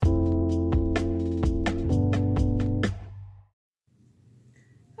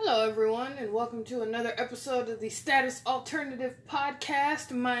and welcome to another episode of the Status Alternative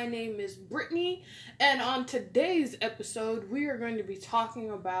Podcast. My name is Brittany, and on today's episode, we are going to be talking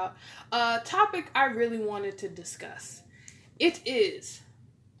about a topic I really wanted to discuss. It is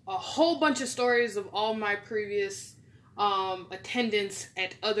a whole bunch of stories of all my previous attendance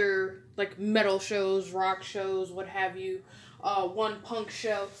at other like metal shows, rock shows, what have you, one punk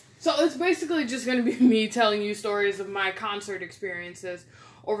show. So it's basically just going to be me telling you stories of my concert experiences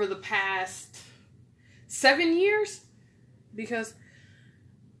over the past 7 years. Because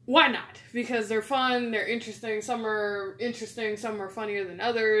why not? Because they're fun, they're interesting. Some are interesting, some are funnier than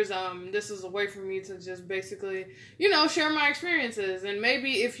others. This is a way for me to just basically, share my experiences. And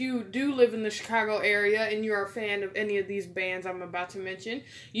maybe if you do live in the Chicago area and you're a fan of any of these bands I'm about to mention,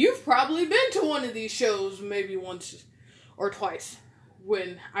 you've probably been to one of these shows maybe once or twice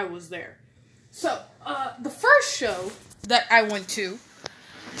when I was there. So, the first show that I went to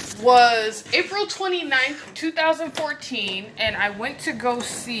was April 29th, 2014, and I went to go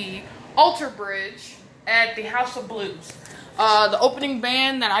see Alter Bridge at the House of Blues. The opening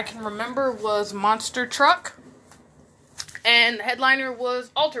band that I can remember was Monster Truck, and the headliner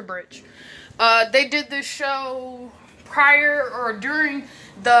was Alter Bridge. They did this show prior or during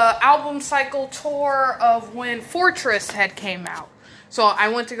the album cycle tour of when Fortress had came out. So I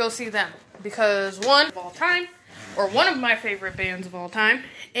went to go see them because one of my favorite bands of all time.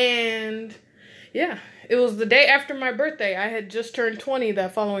 And yeah, it was the day after my birthday. I had just turned 20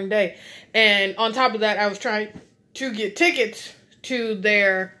 that following day. And on top of that, I was trying to get tickets to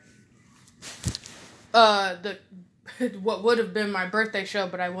their, what would have been my birthday show,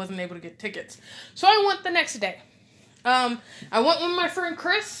 but I wasn't able to get tickets. So I went the next day. I went with my friend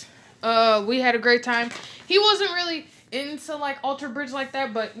Chris. We had a great time. He wasn't really into like Alter Bridge like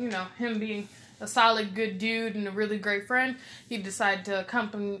that, but him being a solid good dude and a really great friend, he decided to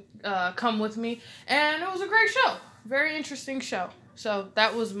come with me, and it was a great show. Very interesting show. So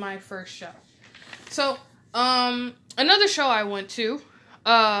that was my first show. So another show I went to,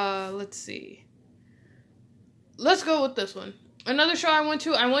 let's see. Let's go with this one. Another show I went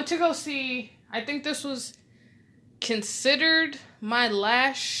to go see, I think this was considered my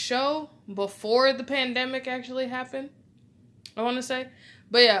last show before the pandemic actually happened, I want to say.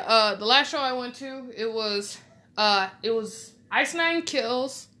 But yeah, the last show I went to, it was Ice Nine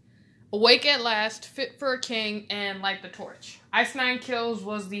Kills, Awake at Last, Fit for a King, and Light the Torch. Ice Nine Kills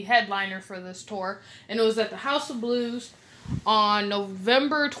was the headliner for this tour, and it was at the House of Blues on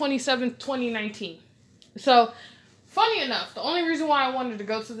November 27th, 2019. So, funny enough, the only reason why I wanted to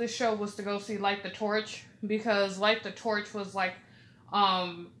go to this show was to go see Light the Torch, because Light the Torch was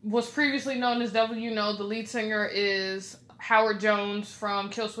was previously known as Devil You Know. The lead singer is Howard Jones from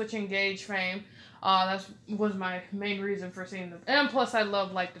Killswitch Engage fame. That was my main reason for seeing them. And plus, I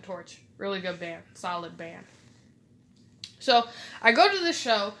love Light the Torch. Really good band. Solid band. So, I go to this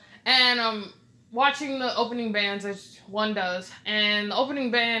show, and I'm watching the opening bands, as one does. And the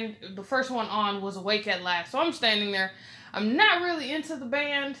opening band, the first one on, was Awake at Last. So, I'm standing there. I'm not really into the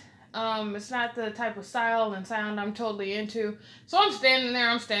band. It's not the type of style and sound I'm totally into. So, I'm standing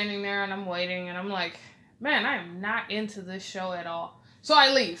there, and I'm waiting, and I'm like, man, I am not into this show at all. So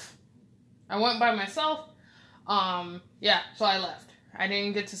I leave. I went by myself. So I left. I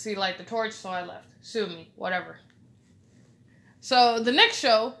didn't get to see Light the Torch, so I left. Sue me. Whatever. So the next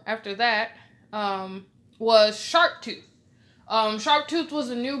show after that was Sharptooth. Sharptooth was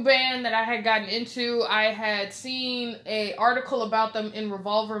a new band that I had gotten into. I had seen an article about them in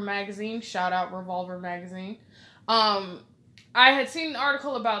Revolver Magazine. Shout out Revolver Magazine. I had seen an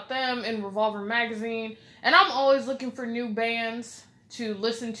article about them in Revolver Magazine, and I'm always looking for new bands to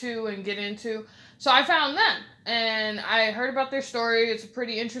listen to and get into. So I found them, and I heard about their story. It's a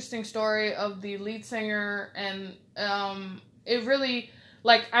pretty interesting story of the lead singer, and it really,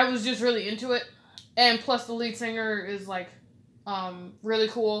 I was just really into it. And plus the lead singer is, really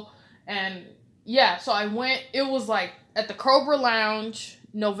cool. And yeah, so I went, it was, at the Cobra Lounge,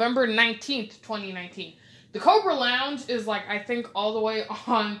 November 19th, 2019. The Cobra Lounge is, I think all the way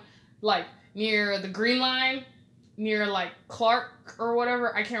on, near the Green Line, near, Clark or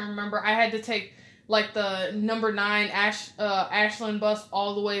whatever. I can't remember. I had to take, the number 9 Ashland bus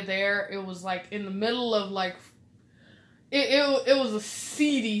all the way there. It was, in the middle of, it was a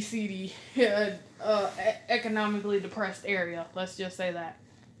seedy, economically depressed area. Let's just say that.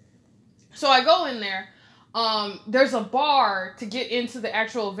 So I go in there. There's a bar to get into the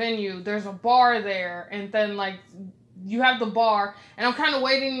actual venue. There's a bar there, and then you have the bar, and I'm kind of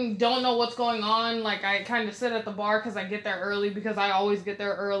waiting, don't know what's going on. I kind of sit at the bar because I get there early, because I always get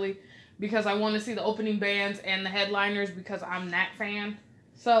there early, because I want to see the opening bands and the headliners, because I'm that fan.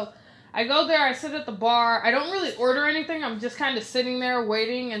 So I go there, I sit at the bar. I don't really order anything. I'm just kind of sitting there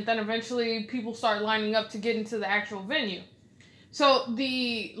waiting, and then eventually people start lining up to get into the actual venue. So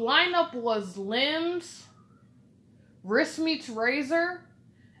the lineup was Limbs, Wrist Meets Razor,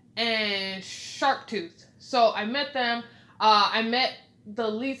 and Sharptooth. So I met them. I met the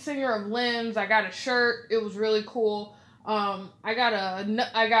lead singer of Limbs. I got a shirt. It was really cool. I got a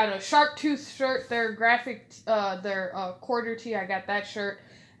Sharptooth shirt. Their graphic, their quarter tee. I got that shirt,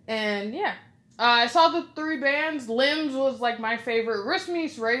 and yeah, I saw the 3 bands. Limbs was like my favorite. Wrist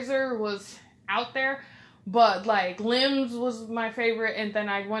Meets Razor was out there, but like Limbs was my favorite. And then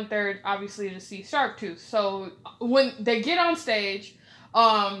I went there obviously to see Sharptooth. So when they get on stage,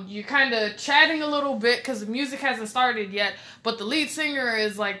 you're kind of chatting a little bit because the music hasn't started yet, but the lead singer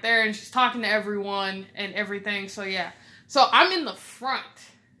is like there and she's talking to everyone and everything. So yeah. So I'm in the front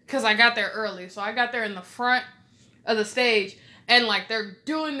because I got there early. So I got there in the front of the stage and like they're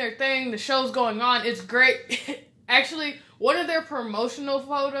doing their thing. The show's going on. It's great. Actually, one of their promotional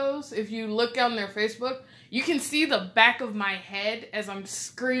photos, if you look on their Facebook, you can see the back of my head as I'm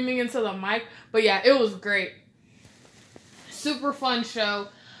screaming into the mic. But yeah, it was great. Super fun show.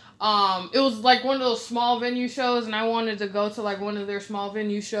 It was like one of those small venue shows, and I wanted to go to like one of their small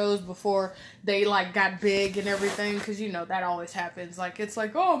venue shows before they like got big and everything, because you know that always happens. Like it's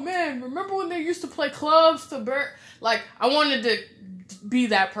like, oh man, remember when they used to play clubs to like I wanted to be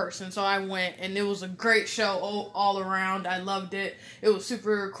that person, so I went, and it was a great show all around. I loved it. It was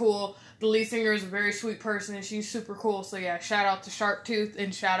super cool. The lead singer is a very sweet person, and she's super cool. So yeah, shout out to Sharptooth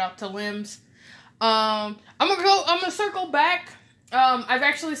and shout out to Limbs. I'm gonna circle back. I've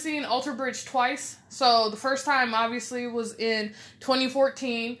actually seen Alter Bridge twice. So the first time obviously was in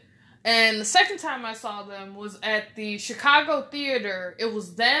 2014, and the second time I saw them was at the Chicago Theater. It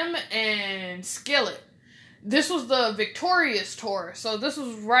was them and Skillet. This was the Victorious tour. So this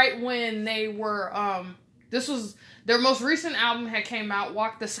was right when they were this was their most recent album had came out,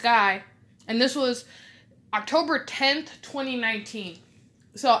 Walk the Sky, and this was October 10th, 2019.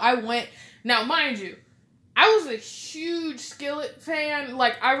 So I went. Now, mind you, I was a huge Skillet fan.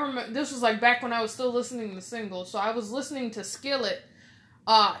 Like, I remember, this was like back when I was still listening to singles. So I was listening to Skillet.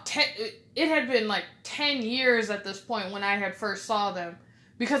 It had been like 10 years at this point when I had first saw them.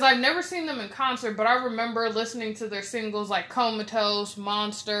 Because I've never seen them in concert, but I remember listening to their singles like Comatose,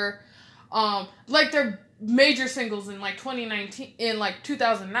 Monster. Like their major singles in like 2019, in like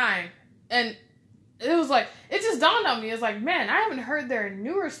 2009. And it was like, it just dawned on me. It's like, man, I haven't heard their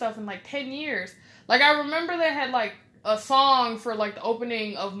newer stuff in like 10 years. Like, I remember they had like a song for like the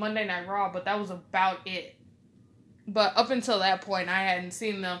opening of Monday Night Raw, but that was about it. But up until that point, I hadn't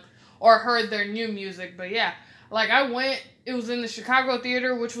seen them or heard their new music. But yeah, like I went, it was in the Chicago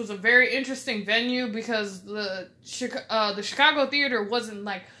Theater, which was a very interesting venue because the Chicago Theater wasn't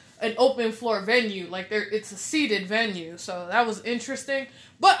like an open floor venue. Like it's a seated venue. So that was interesting.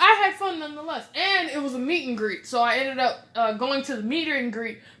 But I had fun nonetheless. And it was a meet and greet. So I ended up going to the meet and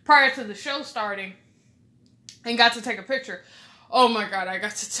greet prior to the show starting and got to take a picture. Oh my God, I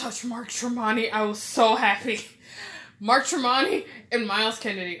got to touch Mark Tremonti. I was so happy. Mark Tremonti and Miles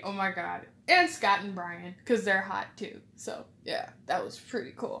Kennedy. Oh my God. And Scott and Brian, because they're hot too. So yeah, that was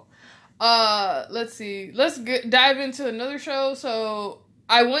pretty cool. Let's see. Let's dive into another show. So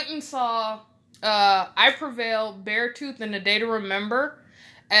I went and saw I Prevail, Beartooth, and A Day to Remember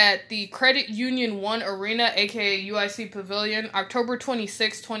at the Credit Union 1 Arena, aka UIC Pavilion, October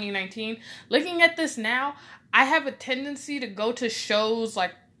 26, 2019. Looking at this now, I have a tendency to go to shows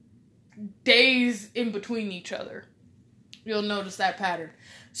like days in between each other. You'll notice that pattern.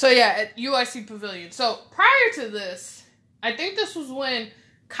 So yeah, at UIC Pavilion. So prior to this, I think this was when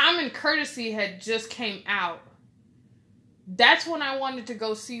Common Courtesy had just came out. That's when I wanted to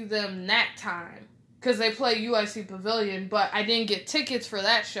go see them that time. Because they play UIC Pavilion, but I didn't get tickets for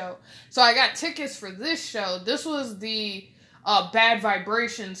that show. So I got tickets for this show. This was the Bad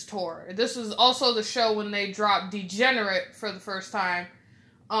Vibrations tour. This was also the show when they dropped Degenerate for the first time.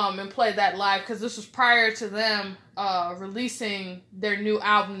 And played that live. Because this was prior to them releasing their new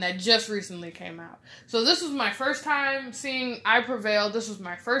album that just recently came out. So this was my first time seeing I Prevail. This was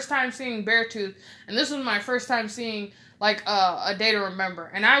my first time seeing Beartooth. And this was my first time seeing like A Day to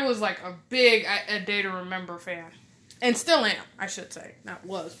Remember. And I was like a big A Day to Remember fan. And still am, I should say. Not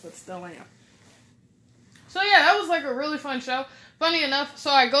was, but still am. So yeah, that was like a really fun show. Funny enough,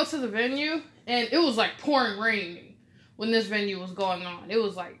 so I go to the venue and it was like pouring rain when this venue was going on. It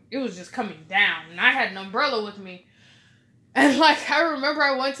was like, it was just coming down. And I had an umbrella with me. And like, I remember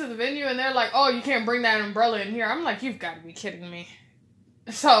I went to the venue and they're like, oh, you can't bring that umbrella in here. I'm like, you've got to be kidding me.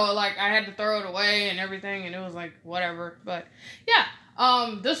 So like, I had to throw it away and everything. And it was like, whatever. But yeah,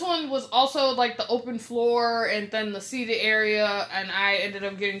 This one was also like the open floor and then the seated area, and I ended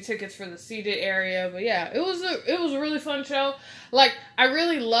up getting tickets for the seated area. But yeah, it was a really fun show. Like, I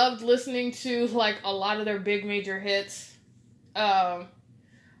really loved listening to like a lot of their big major hits.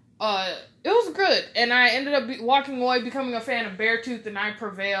 It was good, and I ended up walking away becoming a fan of Beartooth and I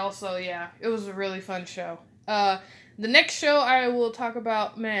Prevail. So yeah, it was a really fun show. The next show I will talk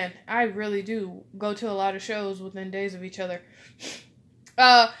about, man, I really do go to a lot of shows within days of each other.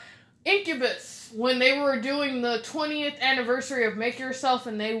 Incubus, when they were doing the 20th anniversary of Make Yourself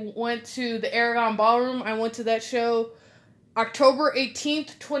and they went to the Aragon Ballroom, I went to that show October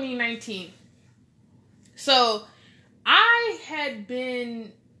 18th, 2019. So, I had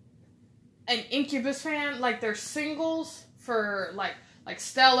been an Incubus fan, like their singles for like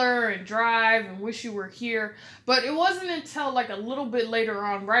Stellar and Drive and Wish You Were Here, but it wasn't until like a little bit later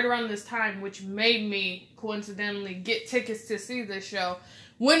on, right around this time, which made me coincidentally get tickets to see this show,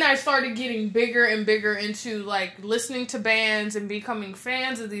 when I started getting bigger and bigger into like listening to bands and becoming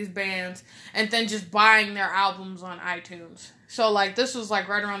fans of these bands, and then just buying their albums on iTunes. So like this was like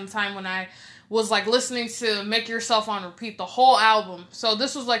right around the time when I was like listening to Make Yourself on repeat, the whole album. So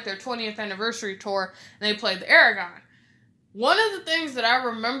this was like their 20th anniversary tour, and they played the Aragon. One of the things that I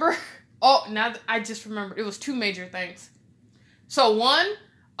remember, now I just remembered, it was two major things. So one,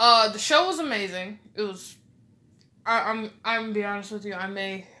 the show was amazing. It was, I'm gonna be honest with you, I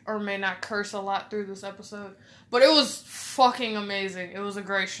may or may not curse a lot through this episode, but it was fucking amazing. It was a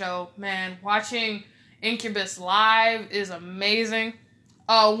great show, man. Watching Incubus live is amazing.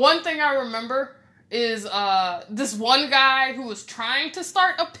 One thing I remember is this one guy who was trying to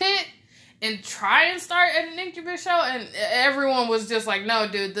start a pit and try and start an Incubus show, and everyone was just like, no,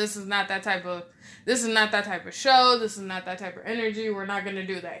 dude, this is not that type of show, this is not that type of energy, we're not gonna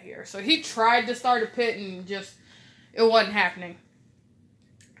do that here. So he tried to start a pit, and just, it wasn't happening.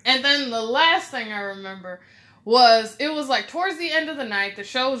 And then the last thing I remember was, it was like towards the end of the night, the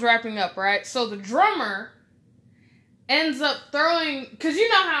show was wrapping up, right? So the drummer ends up throwing, because you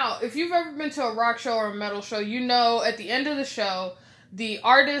know how, if you've ever been to a rock show or a metal show, you know at the end of the show, the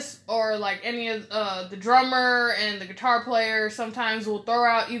artist or like any of the drummer and the guitar player sometimes will throw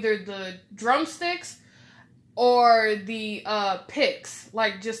out either the drumsticks or the picks,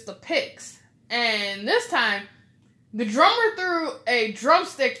 like just the picks. And this time, the drummer threw a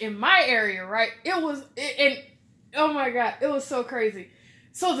drumstick in my area, right? And oh my god, it was so crazy.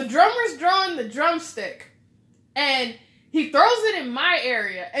 So the drummer's drawing the drumstick, and he throws it in my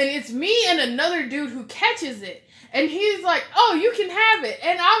area, and it's me and another dude who catches it. And he's like, oh, you can have it.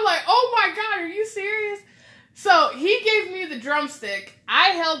 And I'm like, oh my god, are you serious? So he gave me the drumstick.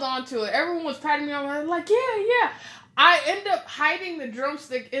 I held on to it. Everyone was patting me on my head, like, yeah. I end up hiding the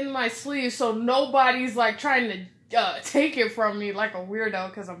drumstick in my sleeve so nobody's like trying to take it from me like a weirdo,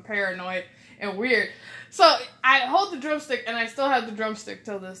 because I'm paranoid and weird. So I hold the drumstick, and I still have the drumstick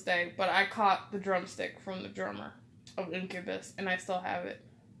till this day, but I caught the drumstick from the drummer of Incubus, and I still have it.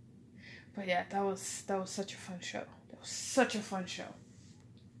 But yeah, that was such a fun show.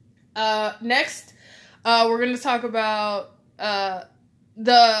 Next, we're going to talk about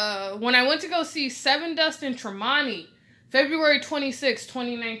when I went to go see Sevendust and Tremonti, February 26,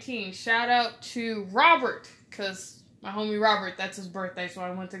 2019. Shout out to Robert, because my homie Robert, that's his birthday, so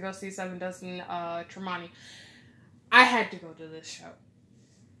I went to go see Sevendust and Tremonti. I had to go to this show.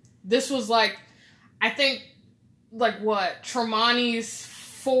 This was like, I think, like what, Tremonti's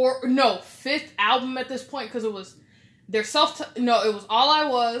fifth album at this point, because it was their it was All I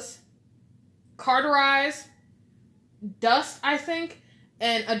Was, Carterize, Dust, I think,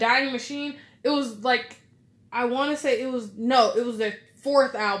 and A Dying Machine. It was like, I want to say it was their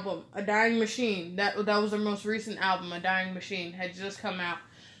fourth album, A Dying Machine. That was their most recent album, A Dying Machine, had just come out.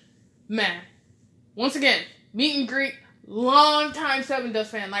 Man, once again, meet and greet, long time Sevendust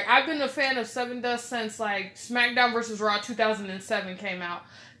fan. Like, I've been a fan of Sevendust since like SmackDown vs. Raw 2007 came out.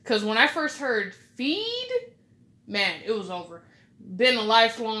 Because when I first heard Feed, man, it was over. Been a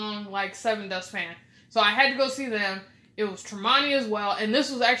lifelong like Sevendust fan. So I had to go see them. It was Tremonti as well. And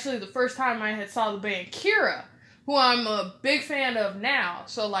this was actually the first time I had saw the band Kira, who I'm a big fan of now.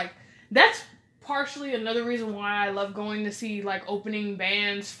 So like, that's partially another reason why I love going to see like opening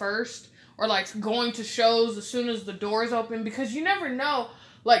bands first, or like going to shows as soon as the doors open, because you never know,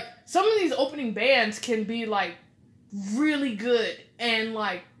 like some of these opening bands can be like really good and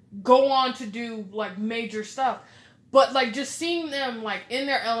like go on to do like major stuff, but like just seeing them like in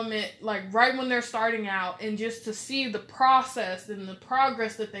their element, like right when they're starting out, and just to see the process and the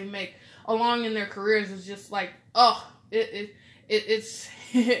progress that they make along in their careers is just like, it's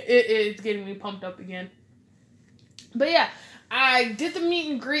getting me pumped up again. But yeah, I did the meet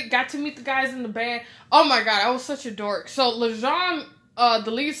and greet, got to meet the guys in the band. Oh my god, I was such a dork. So LeJean,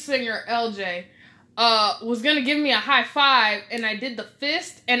 the lead singer, LJ, was gonna give me a high five, and I did the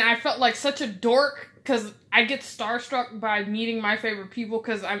fist, and I felt like such a dork because I get starstruck by meeting my favorite people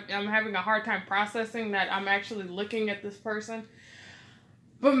because I'm having a hard time processing that I'm actually looking at this person.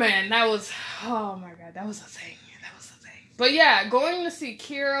 But man, that was, oh my god, that was a thing. That was a thing. But yeah, going to see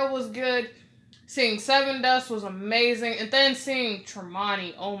Kira was good. Seeing Sevendust was amazing. And then seeing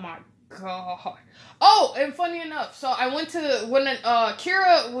Tremonti, oh my god. Oh, and funny enough, so I went to, when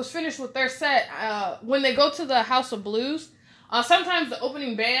Kira was finished with their set, when they go to the House of Blues, sometimes the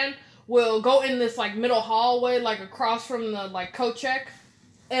opening band will go in this, like, middle hallway, like, across from the, like, coat check.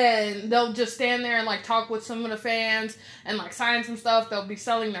 And they'll just stand there and, like, talk with some of the fans and, like, sign some stuff. They'll be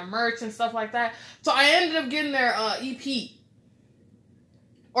selling their merch and stuff like that. So I ended up getting their EP.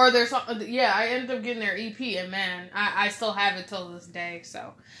 Or there's, yeah, I ended up getting their EP. And, man, I still have it till this day.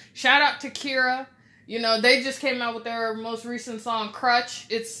 So, shout out to Kira. You know, they just came out with their most recent song, Crutch.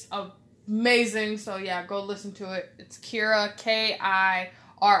 It's amazing. So, yeah, go listen to it. It's Kira, Kirra.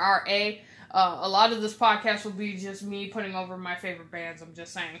 A lot of this podcast will be just me putting over my favorite bands, I'm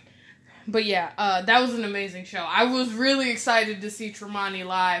just saying. But yeah, that was an amazing show. I was really excited to see Tremonti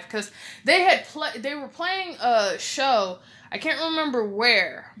live because they were playing a show. I can't remember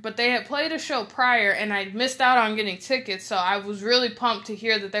where, but they had played a show prior, and I missed out on getting tickets. So I was really pumped to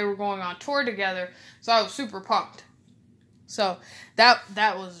hear that they were going on tour together. So I was super pumped. So that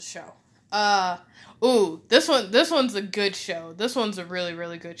was a show. Ooh, this one's a good show. This one's a really,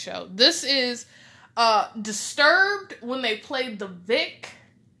 really good show. This is Disturbed when they played the Vic,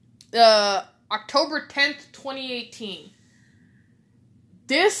 October 10th, 2018.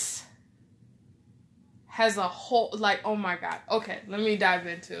 This has a whole, like, oh my god. Okay, let me dive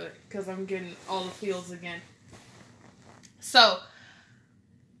into it because I'm getting all the feels again. So,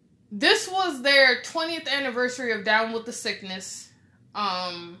 this was their 20th anniversary of Down with the Sickness.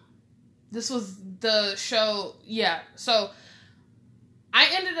 This was the show, yeah. So, I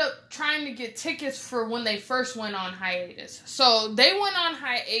ended up trying to get tickets for when they first went on hiatus. So, they went on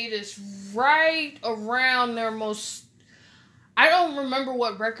hiatus right around their most, I don't remember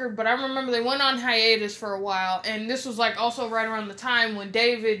what record, but I remember they went on hiatus for a while. And this was like also right around the time when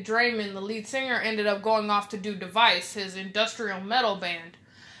David Draiman, the lead singer, ended up going off to do Device, his industrial metal band.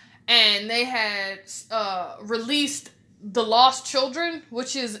 And they had released The Lost Children,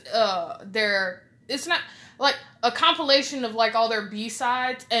 which is it's not like a compilation of like all their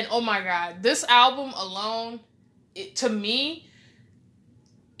B-sides, and oh my god, this album alone, to me,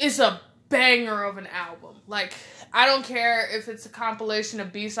 is a banger of an album. Like, I don't care if it's a compilation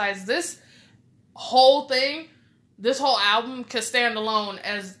of B-sides, this whole album could stand alone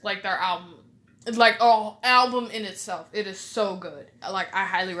as like their album. It's like an album in itself. It is so good. Like, I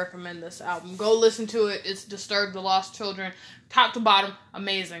highly recommend this album. Go listen to it. It's Disturbed, The Lost Children. Top to bottom,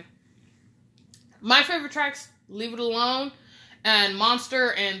 amazing. My favorite tracks, Leave It Alone, and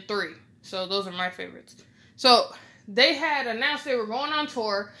Monster, and 3. So those are my favorites. So they had announced they were going on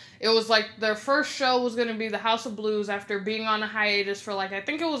tour. It was like their first show was going to be the House of Blues after being on a hiatus for like, I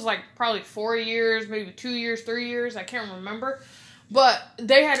think it was like probably 4 years, maybe 2 years, 3 years. I can't remember. But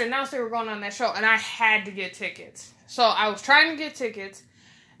they had announced they were going on that show, and I had to get tickets. So I was trying to get tickets,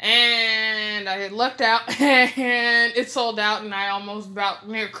 and I had lucked out, and it sold out, and I almost about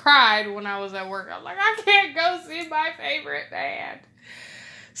near cried when I was at work. I was like, I can't go see my favorite band.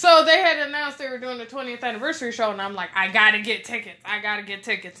 So they had announced they were doing the 20th anniversary show, and I'm like, I gotta get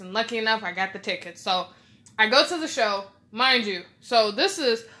tickets. And lucky enough, I got the tickets. So I go to the show, mind you. So this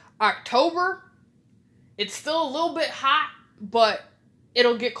is October. It's still a little bit hot, but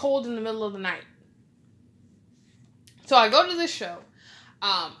it'll get cold in the middle of the night. So I go to this show.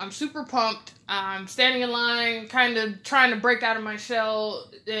 I'm super pumped. I'm standing in line, kind of trying to break out of my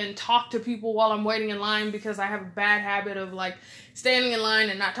shell and talk to people while I'm waiting in line because I have a bad habit of like standing in line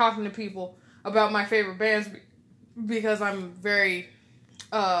and not talking to people about my favorite bands because I'm very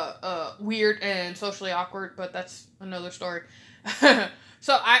weird and socially awkward, but that's another story.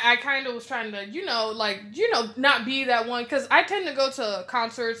 So I kind of was trying to, not be that one, because I tend to go to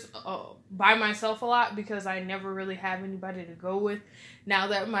concerts by myself a lot because I never really have anybody to go with. Now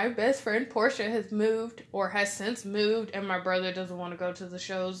that my best friend Portia has moved, or has since moved, and my brother doesn't want to go to the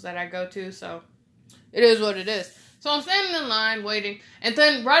shows that I go to, so it is what it is. So I'm standing in line waiting, and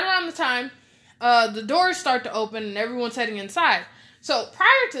then right around the time, the doors start to open and everyone's heading inside. So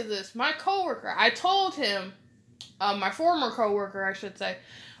prior to this, my coworker, I told him, my former coworker, I should say,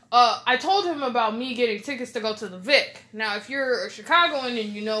 I told him about me getting tickets to go to the Vic. Now, if you're a Chicagoan and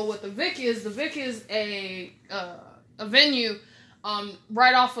you know what the Vic is a a venue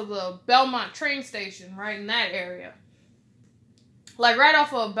right off of the Belmont train station, right in that area. Like, right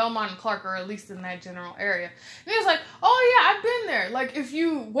off of Belmont and Clark, or at least in that general area. And he was like, oh, yeah, I've been there. Like, if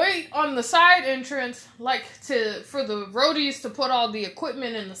you wait on the side entrance, like, for the roadies to put all the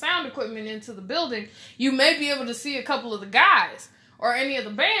equipment and the sound equipment into the building, you may be able to see a couple of the guys or any of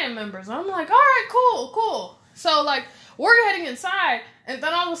the band members. And I'm like, all right, cool. So, like, we're heading inside, and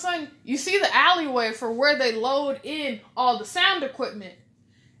then all of a sudden, you see the alleyway for where they load in all the sound equipment.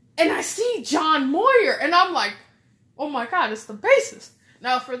 And I see John Moyer, and I'm like, oh my God, it's the bassist.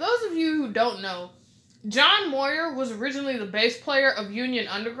 Now, for those of you who don't know, John Moyer was originally the bass player of Union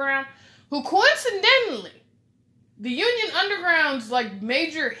Underground, who coincidentally, the Union Underground's like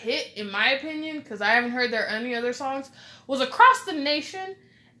major hit, in my opinion, because I haven't heard their any other songs, was Across the Nation.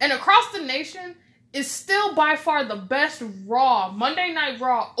 And Across the Nation is still by far the best Monday Night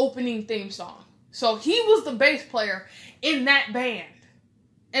Raw opening theme song. So he was the bass player in that band.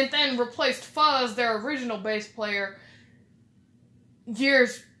 And then replaced Fuzz, their original bass player,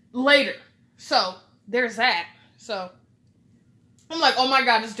 years later. So, there's that. So, I'm like, oh my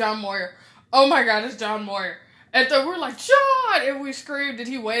God, it's John Moyer. Oh my God, it's John Moyer. And then we're like, John! And we screamed and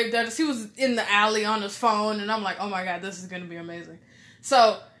he waved at us. He was in the alley on his phone. And I'm like, oh my God, this is going to be amazing.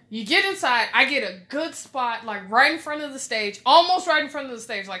 So, you get inside. I get a good spot, like right in front of the stage. Almost right in front of the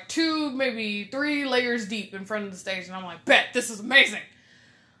stage. Like 2, maybe 3 layers deep in front of the stage. And I'm like, bet, this is amazing.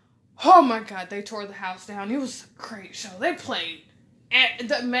 Oh my God, they tore the house down. It was a great show. They played.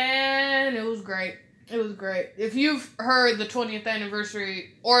 Man, it was great. It was great. If you've heard the 20th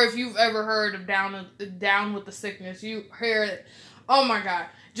anniversary, or if you've ever heard of Down with the Sickness, you hear it. Oh my God.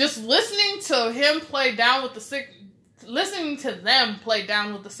 Just listening to him play listening to them play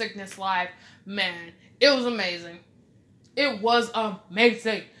Down with the Sickness live, man, it was amazing. It was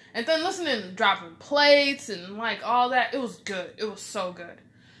amazing. And then listening to dropping plates and like all that, it was good. It was so good.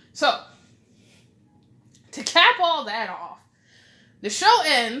 So, to cap all that off, the show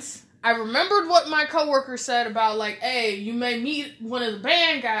ends. I remembered what my coworker said about, like, hey, you may meet one of the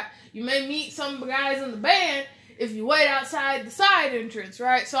band guys, you may meet some guys in the band if you wait outside the side entrance,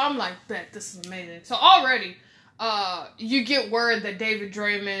 right? So I'm like, bet, this is amazing. So already, you get word that David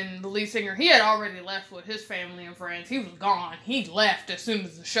Draymond, the lead singer, he had already left with his family and friends. He was gone. He left as soon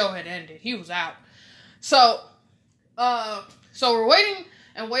as the show had ended. He was out. So we're waiting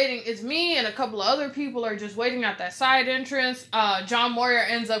and waiting. It's me and a couple of other people are just waiting at that side entrance. John Moyer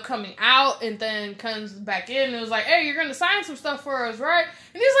ends up coming out and then comes back in and was like, hey, you're going to sign some stuff for us, right?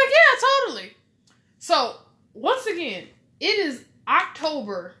 And he's like, yeah, totally. So, once again, it is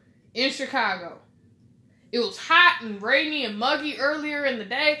October in Chicago. It was hot and rainy and muggy earlier in the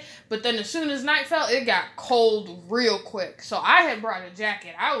day, but then as soon as night fell, it got cold real quick. So I had brought a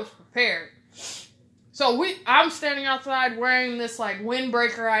jacket. I was prepared. So I'm standing outside wearing this like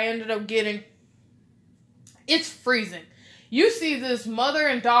windbreaker I ended up getting. It's freezing. You see this mother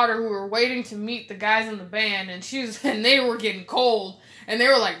and daughter who were waiting to meet the guys in the band, and they were getting cold, and they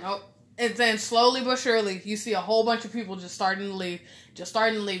were like, nope. And then slowly but surely, you see a whole bunch of people just starting to leave.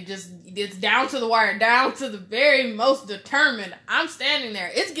 It's down to the wire, down to the very most determined. I'm standing there.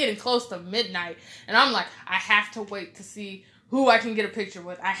 It's getting close to midnight, and I'm like, I have to wait to see who I can get a picture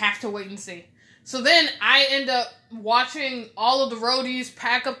with. I have to wait and see. So then I end up watching all of the roadies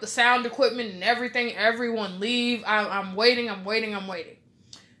pack up the sound equipment and everything, everyone leave. I'm waiting.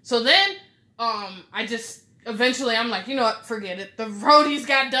 So then, eventually I'm like, you know what, forget it. The roadies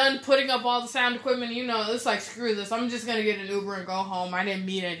got done putting up all the sound equipment, it's like, screw this. I'm just gonna get an Uber and go home. I didn't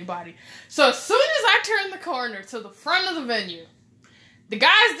meet anybody. So as soon as I turned the corner to the front of the venue, the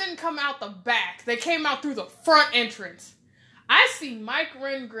guys didn't come out the back. They came out through the front entrance. I see Mike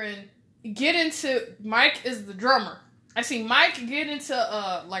Rengren Mike is the drummer. I see Mike get into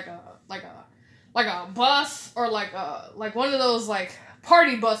like a bus or like one of those like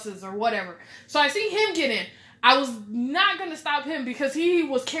party buses or whatever. So I see him get in. I was not going to stop him because he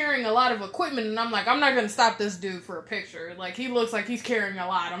was carrying a lot of equipment, and I'm like, I'm not going to stop this dude for a picture. Like, he looks like he's carrying a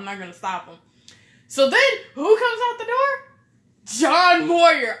lot. I'm not going to stop him. So then, who comes out the door? John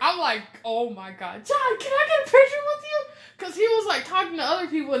Moyer. I'm like, oh my God. John, can I get a picture with you? Because he was like talking to other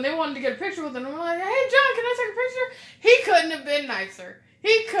people and they wanted to get a picture with him. And I'm like, hey John, can I take a picture? He couldn't have been nicer.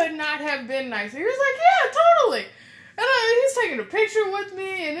 He could not have been nicer. He was like, yeah, totally. And he's taking a picture with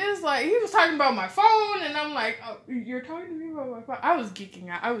me, and it's like, he was talking about my phone, and I'm like, oh, you're talking to me about my phone? I was geeking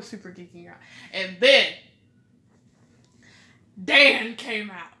out. I was super geeking out. And then, Dan came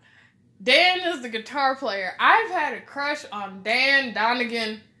out. Dan is the guitar player. I've had a crush on Dan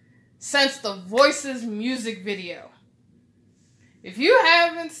Donegan since the Voices music video. If you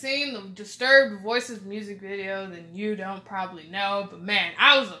haven't seen the Disturbed Voices music video, then you don't probably know. But man,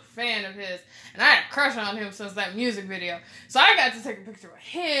 I was a fan of his, and I had a crush on him since that music video. So I got to take a picture of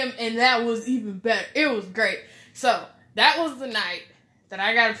him, and that was even better. It was great. So that was the night that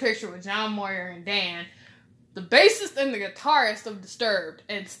I got a picture with John Moyer and Dan, the bassist and the guitarist of Disturbed,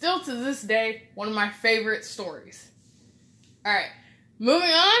 and still to this day, one of my favorite stories. All right, moving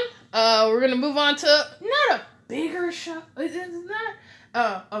on. We're gonna move on to not a bigger show. It's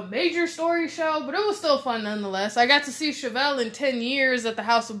not a major story show, but it was still fun nonetheless. I got to see Chevelle in 10 years at the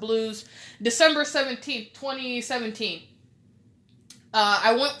House of Blues, December 17th, 2017.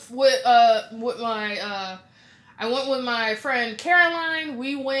 I went with my friend Caroline.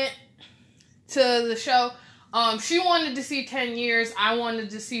 We went to the show. She wanted to see 10 years. I wanted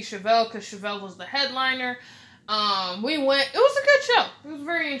to see Chevelle because Chevelle was the headliner. We went. It was a good show. It was a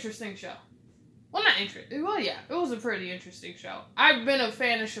very interesting show. Well, not interesting. Well, yeah, it was a pretty interesting show. I've been a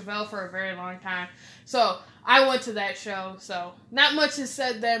fan of Chevelle for a very long time, so I went to that show. So not much is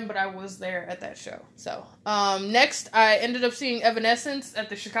said then, but I was there at that show. So next, I ended up seeing Evanescence at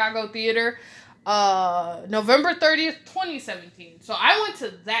the Chicago Theater, November 30th, 2017. So I went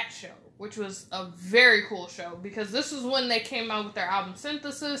to that show, which was a very cool show because this is when they came out with their album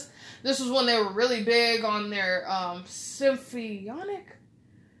Synthesis. This was when they were really big on their symphonic.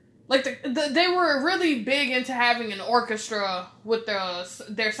 Like, they were really big into having an orchestra with their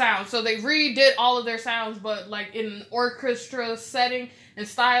sound. So they redid all of their sounds, but, like, in an orchestra setting and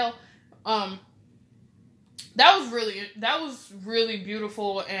style. That was really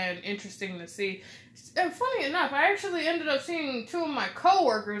beautiful and interesting to see. And funny enough, I actually ended up seeing two of my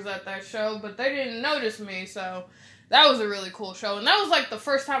coworkers at that show, but they didn't notice me, so that was a really cool show. And that was, like, the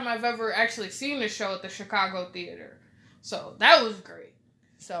first time I've ever actually seen a show at the Chicago Theater. So that was great.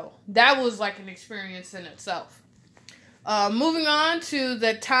 So that was like an experience in itself. Moving on to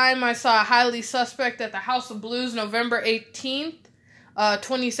the time I saw Highly Suspect at the House of Blues, November 18th,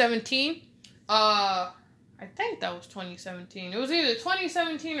 2017. I think that was 2017. It was either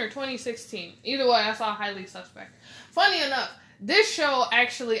 2017 or 2016. Either way, I saw Highly Suspect. Funny enough, this show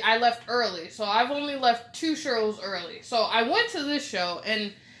actually I left early. So I've only left 2 shows early. So I went to this show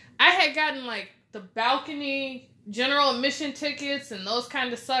and I had gotten like the balcony general admission tickets, and those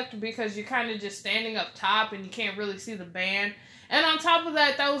kind of sucked because you're kind of just standing up top and you can't really see the band. And on top of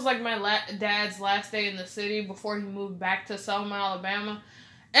that, that was like my dad's last day in the city before he moved back to Selma, Alabama.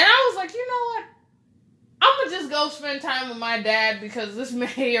 And I was like, you know what? I'm going to just go spend time with my dad because this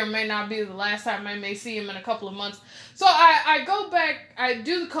may or may not be the last time I may see him in a couple of months. So I go back, I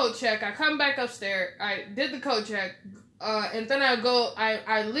do the coat check, I come back upstairs, I did the coat check, and then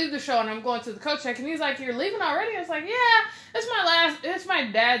I leave the show and I'm going to the coat check and he's like, you're leaving already? I was like, yeah, it's my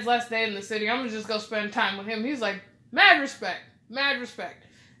dad's last day in the city. I'm gonna just go spend time with him. He's like, mad respect. And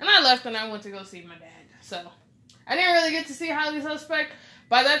I left and I went to go see my dad. So I didn't really get to see Highly Suspect.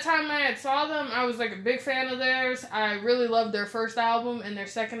 By that time I had saw them, I was like a big fan of theirs. I really loved their first album and their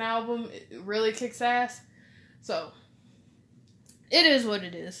second album. It really kicks ass. So it is what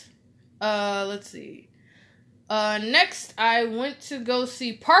it is. Let's see. Next, I went to go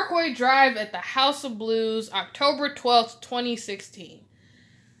see Parkway Drive at the House of Blues, October 12th, 2016.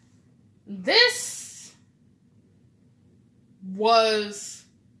 This was,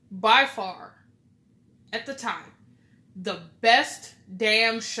 by far, at the time, the best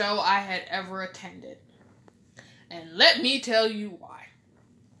damn show I had ever attended. And let me tell you why.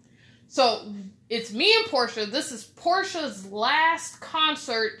 So, it's me and Portia. This is Portia's last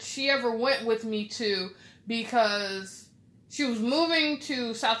concert she ever went with me to, because she was moving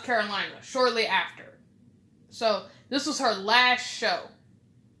to South Carolina shortly after. So this was her last show.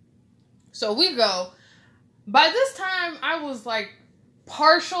 So we go. By this time, I was like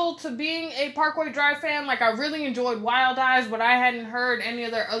partial to being a Parkway Drive fan. Like, I really enjoyed Wild Eyes, but I hadn't heard any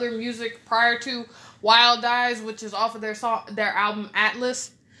of their other music prior to Wild Eyes, which is off of their album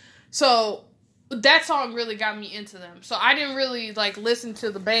Atlas. So that song really got me into them. So I didn't really like listen to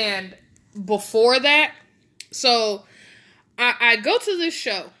the band before that. So I go to this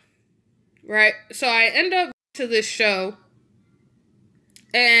show, right? So I end up to this show,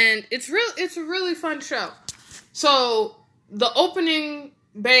 and it's a really fun show. So the opening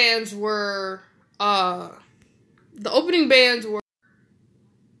bands were who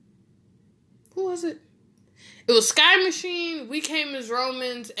was it? It was Sky Machine, We Came as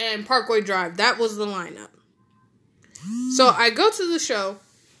Romans, and Parkway Drive. That was the lineup. So I go to the show,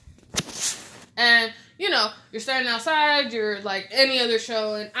 and you know, you're standing outside, you're like any other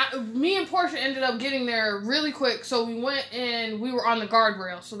show, and me and Portia ended up getting there really quick, so we went and we were on the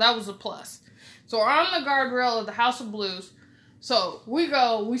guardrail, so that was a plus. So we're on the guardrail of the House of Blues. So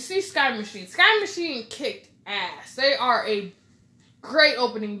we see Sky Machine. Sky Machine kicked ass. They are a great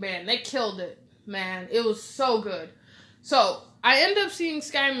opening band. They killed it, man. It was so good. So I end up seeing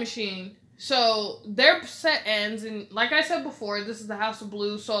Sky Machine. So their set ends, and like I said before, this is the House of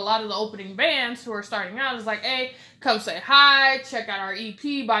Blues. So a lot of the opening bands who are starting out is like, hey, come say hi, check out our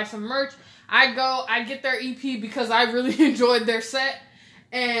EP, buy some merch. I get their EP because I really enjoyed their set.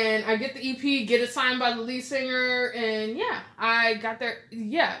 And I get the EP, get it signed by the lead singer, and I got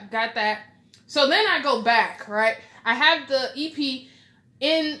that. So then I go back, right? I have the EP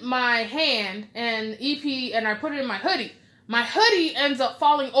in my hand, and EP, and I put it in my hoodie. My hoodie ends up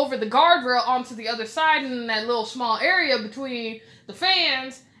falling over the guardrail onto the other side in that little small area between the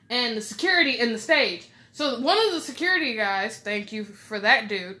fans and the security in the stage. So one of the security guys, thank you for that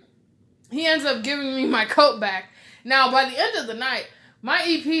dude, he ends up giving me my coat back. Now, by the end of the night, my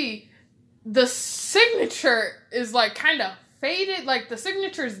EP, the signature is like kind of faded. Like the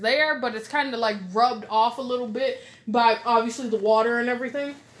signature's there, but it's kind of like rubbed off a little bit by obviously the water and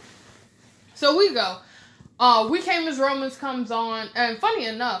everything. So we go. We Came as Romans comes on, and funny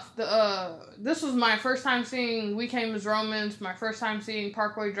enough, this was my first time seeing We Came as Romans, my first time seeing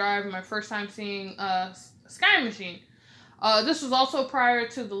Parkway Drive, my first time seeing Sky Machine. This was also prior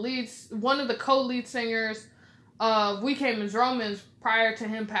to one of the co-lead singers of We Came as Romans prior to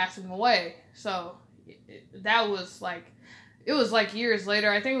him passing away. So that was like, it was like years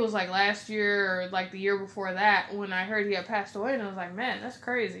later. I think it was like last year or like the year before that when I heard he had passed away, and I was like, man, that's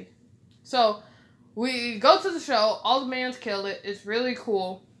crazy. So we go to the show. All the bands killed it. It's really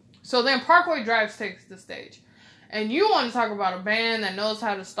cool. So then Parkway Drive takes the stage. And you want to talk about a band that knows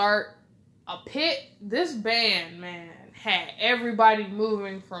how to start a pit? This band, man, had everybody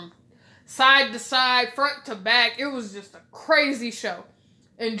moving from side to side, front to back. It was just a crazy show.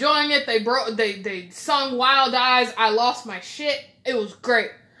 Enjoying it. They sung Wild Eyes. I lost my shit. It was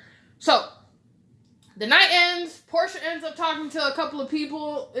great. So the night ends. Portia ends up talking to a couple of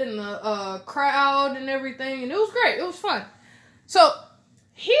people in the crowd and everything, and it was great. It was fun. So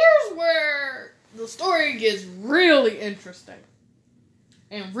here's where the story gets really interesting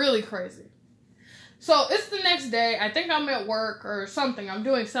and really crazy. So it's the next day. I think I'm at work or something. I'm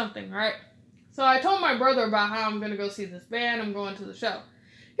doing something, right? So I told my brother about how I'm going to go see this band. I'm going to the show.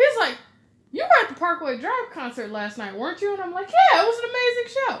 He's like, you were at the Parkway Drive concert last night, weren't you? And I'm like, yeah, it was an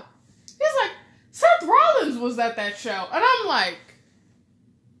amazing show. He's like, Seth Rollins was at that show. And I'm like,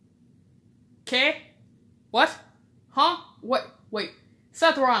 okay? What? Huh? What? Wait.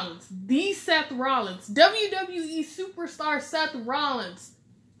 Seth Rollins. The Seth Rollins. WWE superstar Seth Rollins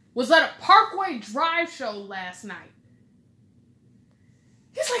was at a Parkway Drive show last night.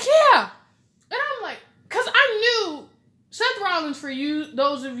 He's like, yeah. And I'm like, because I knew Seth Rollins, for you,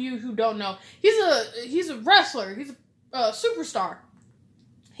 those of you who don't know, he's a wrestler. He's a superstar.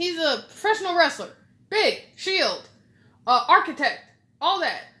 He's a professional wrestler. Big. Shield. Architect. All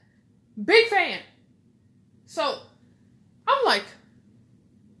that. Big fan. So, I'm like,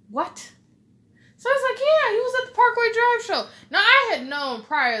 what? So I was like, yeah, he was at the Parkway Drive show. Now, I had known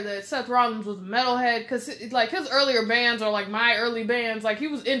prior that Seth Rollins was a metalhead, because like his earlier bands are like my early bands. Like, he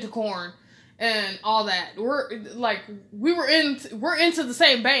was into Korn and all that. We're into the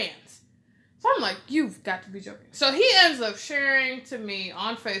same bands. So I'm like, you've got to be joking. So he ends up sharing to me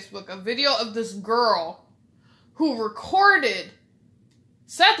on Facebook a video of this girl who recorded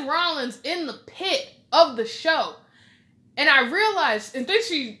Seth Rollins in the pit of the show. And I realized, and then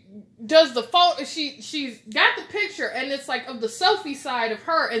she does the photo, she's got the picture, and it's like of the selfie side of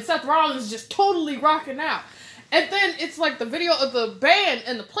her, and Seth Rollins just totally rocking out. And then it's like the video of the band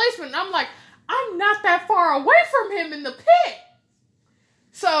and the placement, and I'm like, I'm not that far away from him in the pit.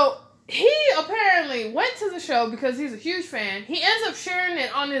 So he apparently went to the show because he's a huge fan. He ends up sharing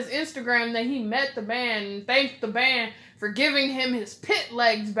it on his Instagram that he met the band and thanked the band for giving him his pit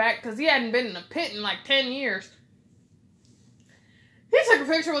legs back because he hadn't been in a pit in like 10 years. He took a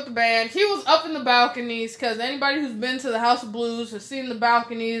picture with the band. He was up in the balconies because anybody who's been to the House of Blues has seen the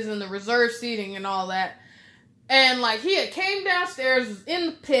balconies and the reserved seating and all that. And like he had came downstairs, was in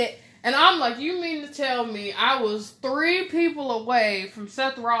the pit, and I'm like, you mean to tell me I was 3 people away from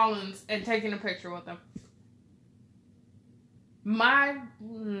Seth Rollins and taking a picture with him?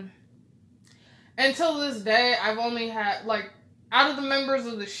 Until this day, I've only had, like, out of the members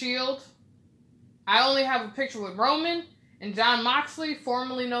of the Shield, I only have a picture with Roman and Jon Moxley,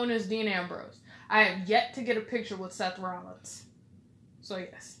 formerly known as Dean Ambrose. I have yet to get a picture with Seth Rollins. So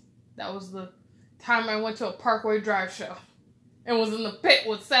yes, that was the time I went to a Parkway Drive show and was in the pit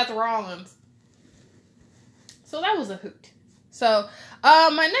with Seth Rollins. So that was a hoot. So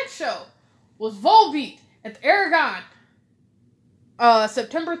my next show was Volbeat at the Aragon.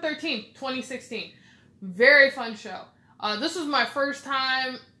 September 13th, 2016. Very fun show. This was my first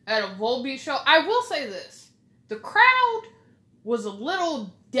time at a Volbeat show. I will say this. The crowd was a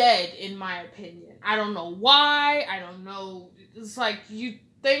little dead, in my opinion. I don't know why. I don't know. It's like you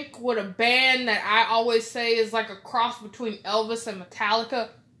think with a band that I always say is like a cross between Elvis and Metallica.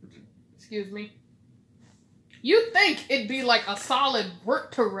 Excuse me. You think it'd be like a solid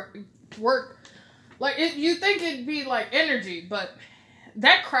work. Like, you think it'd be like Energy, but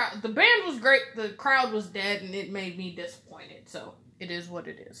that crowd, the band was great, the crowd was dead, and it made me disappointed. So, it is what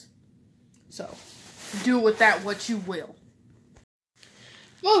it is. So, do with that what you will.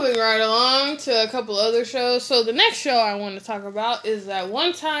 Moving right along to a couple other shows. So, the next show I want to talk about is that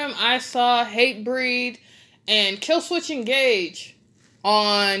one time I saw Hatebreed and Killswitch Engage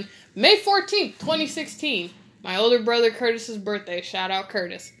on May 14th, 2016. My older brother Curtis's birthday. Shout out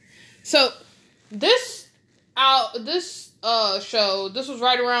Curtis. So, this show, this was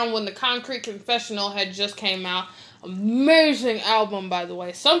right around when the Concrete Confessional had just came out. Amazing album, by the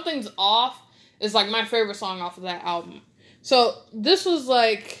way. Something's Off is like my favorite song off of that album. So this was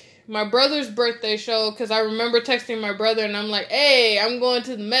like my brother's birthday show, because I remember texting my brother and I'm like, hey, I'm going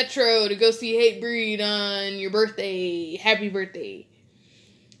to the Metro to go see Hatebreed on your birthday. Happy birthday.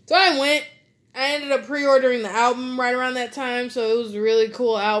 So I went. I ended up pre-ordering the album right around that time, so it was a really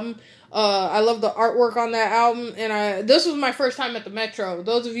cool album. I love the artwork on that album, and this was my first time at the Metro.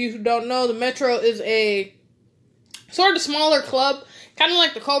 Those of you who don't know, the Metro is a sort of smaller club, kind of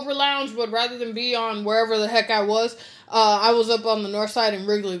like the Cobra Lounge, but rather than be on wherever the heck I was up on the north side in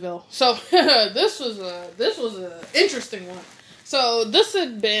Wrigleyville. So this was a interesting one. So this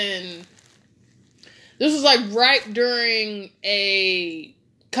was like right during a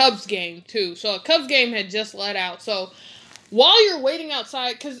Cubs game too. So a Cubs game had just let out. So while you're waiting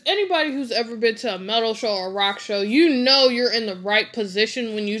outside, because anybody who's ever been to a metal show or a rock show, you know you're in the right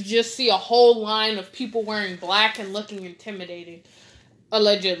position when you just see a whole line of people wearing black and looking intimidating.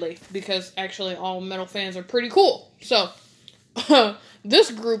 Allegedly. Because actually all metal fans are pretty cool. So,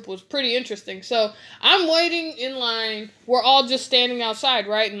 this group was pretty interesting. So, I'm waiting in line. We're all just standing outside,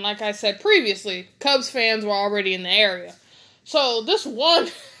 right? And like I said previously, Cubs fans were already in the area. So, this one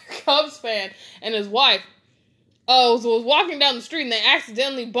Cubs fan and his wife was walking down the street and they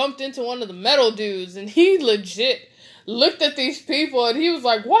accidentally bumped into one of the metal dudes, and he legit looked at these people and he was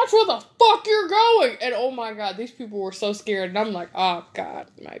like, watch where the fuck you're going. And oh my god, these people were so scared, and I'm like, oh god,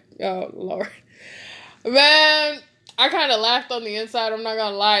 oh lord. Man, I kind of laughed on the inside, I'm not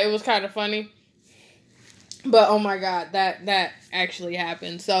gonna lie, it was kind of funny. But oh my god, that actually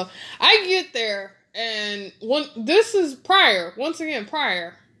happened. So I get there, and this is prior.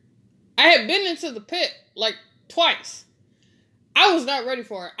 I had been into the pit like twice. I was not ready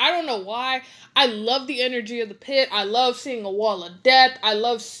for it. I don't know why. I love the energy of the pit. I love seeing a wall of death. I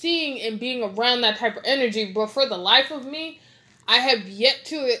love seeing and being around that type of energy. But for the life of me, I have yet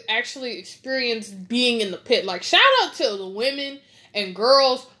to actually experience being in the pit. Like, shout out to the women and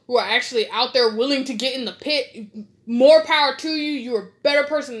girls who are actually out there willing to get in the pit. More power to you. You're a better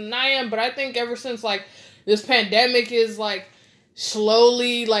person than I am. But I think ever since, like, this pandemic is, like,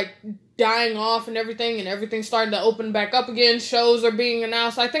 slowly, like, dying off and everything's starting to open back up again, shows are being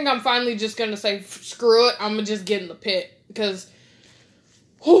announced, I think I'm finally just gonna say, screw it, I'm gonna just get in the pit, because,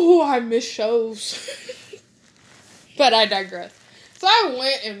 I miss shows. But I digress. So I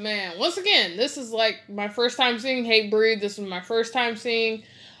went, and man, once again, this is like my first time seeing Hatebreed, this was my first time seeing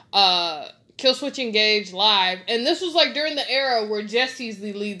Killswitch Engage live, and this was like during the era where Jesse's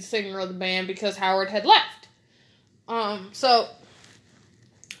the lead singer of the band, because Howard had left. So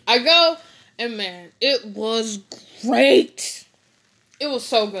I go, and man, it was great. It was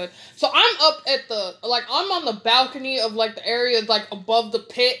so good. So I'm up at I'm on the balcony of, like, the area, like, above the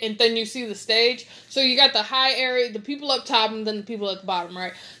pit, and then you see the stage. So you got the high area, the people up top, and then the people at the bottom,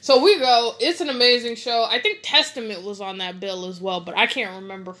 right? So we go. It's an amazing show. I think Testament was on that bill as well, but I can't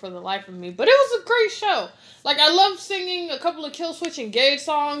remember for the life of me. But it was a great show. Like, I love singing a couple of Killswitch Engage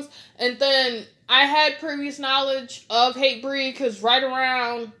songs, and then I had previous knowledge of Hatebreed, because right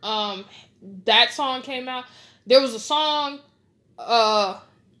around that song came out, there was a song, I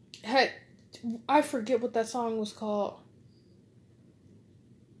forget what that song was called.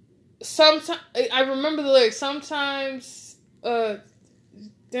 I remember the lyrics. Sometimes,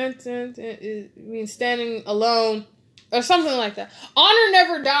 standing alone, or something like that. Honor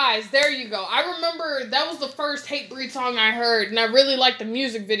Never Dies. There you go. I remember that was the first Hatebreed song I heard, and I really liked the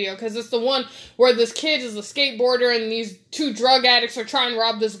music video, because it's the one where this kid is a skateboarder, and these two drug addicts are trying to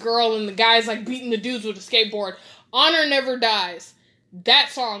rob this girl, and the guy's, like, beating the dudes with a skateboard. Honor Never Dies. That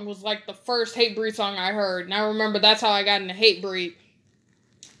song was, like, the first Hatebreed song I heard, and I remember that's how I got into Hatebreed.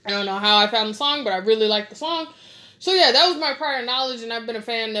 I don't know how I found the song, but I really like the song. So yeah, that was my prior knowledge, and I've been a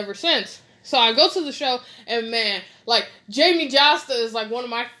fan ever since. So I go to the show, and man, like, Jamie Josta is like one of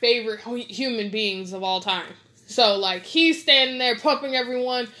my favorite human beings of all time. So like, he's standing there pumping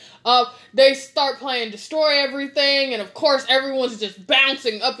everyone up. They start playing Destroy Everything, and of course everyone's just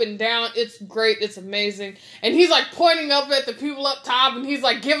bouncing up and down. It's great. It's amazing. And he's like pointing up at the people up top, and he's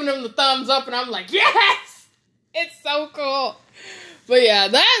like giving them the thumbs up, and I'm like, yes! It's so cool. But yeah,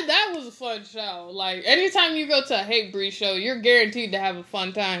 that was a fun show. Like, anytime you go to a Hatebreed show, you're guaranteed to have a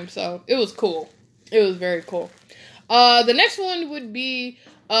fun time. So it was cool. It was very cool. The next one would be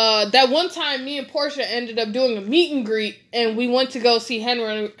that one time me and Portia ended up doing a meet and greet, and we went to go see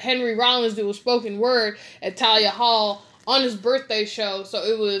Henry Rollins do a spoken word at Talia Hall on his birthday show. So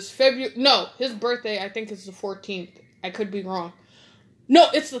it was his birthday, I think it's the 14th. I could be wrong. No,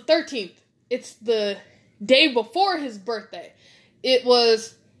 it's the 13th. It's the day before his birthday. It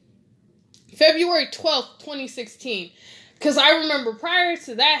was February 12th, 2016. Because I remember prior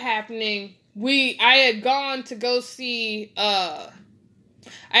to that happening, I had gone to go see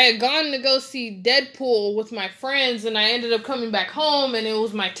Deadpool with my friends, and I ended up coming back home, and it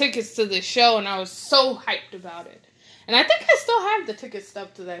was my tickets to this show, and I was so hyped about it. And I think I still have the ticket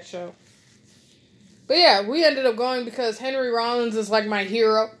stub to that show. But yeah, we ended up going because Henry Rollins is like my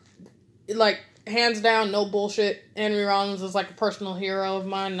hero. Like, hands down, no bullshit. Henry Rollins is like a personal hero of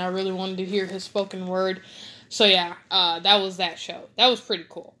mine, and I really wanted to hear his spoken word. So yeah, that was that show. That was pretty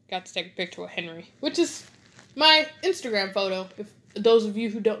cool. Got to take a picture with Henry, which is my Instagram photo. If those of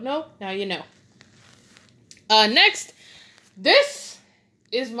you who don't know, now you know. Next, this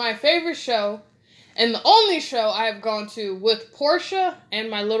is my favorite show, and the only show I have gone to with Portia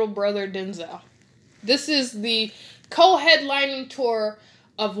and my little brother Denzel. This is the co-headlining tour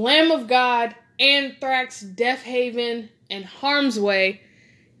of Lamb of God, Anthrax, Deafheaven, and Harm's Way,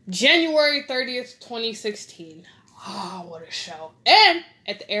 January 30th, 2016. Oh, what a show. And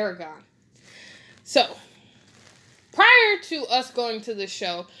at the Aragon. So, prior to us going to this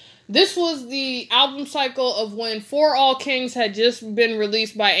show, this was the album cycle of when For All Kings had just been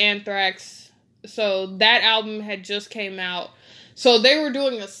released by Anthrax. So, that album had just came out. So, they were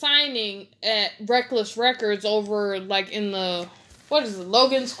doing a signing at Reckless Records over, like, in the,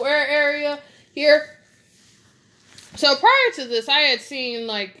 Logan Square area here. So prior to this, I had seen,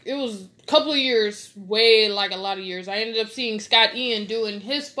 like, it was a couple of years, a lot of years. I ended up seeing Scott Ian doing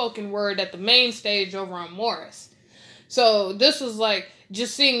his spoken word at the main stage over on Morris. So this was, like,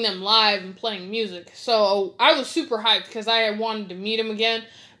 just seeing them live and playing music. So I was super hyped because I had wanted to meet him again.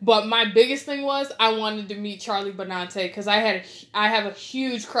 But my biggest thing was I wanted to meet Charlie Benante because I have a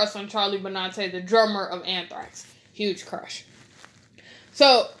huge crush on Charlie Benante, the drummer of Anthrax. Huge crush.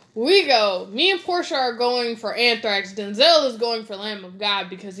 So me and Portia are going for Anthrax. Denzel is going for Lamb of God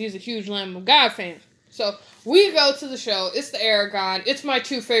because he's a huge Lamb of God fan. So we go to the show. It's the Aragon. It's my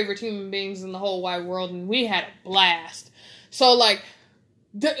two favorite human beings in the whole wide world, and we had a blast. So, like,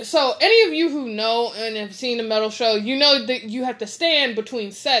 so any of you who know and have seen a metal show, you know that you have to stand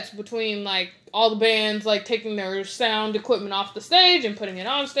between sets, between, like, all the bands, like, taking their sound equipment off the stage and putting it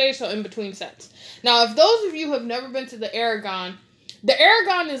on stage, so in between sets. Now, if those of you have never been to the Aragon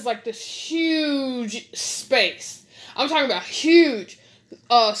is like this huge space. I'm talking about huge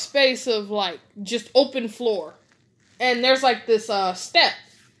space of, like, just open floor. And there's, like, this step.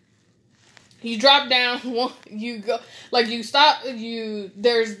 You drop down, you go, like, you stop,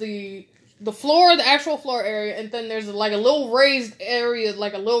 there's the floor, the actual floor area, and then there's, like, a little raised area,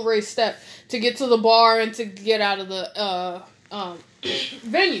 like a little raised step to get to the bar and to get out of the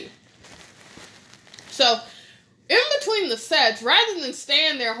venue. So, in between the sets, rather than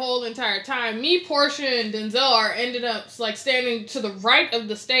stand there whole entire time, me, Portia, and Denzel ended up, like, standing to the right of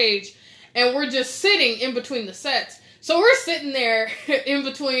the stage, and we're just sitting in between the sets. So we're sitting there in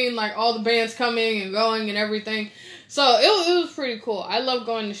between, like, all the bands coming and going and everything. So it was pretty cool. I love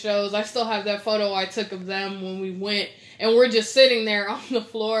going to shows. I still have that photo I took of them when we went, and we're just sitting there on the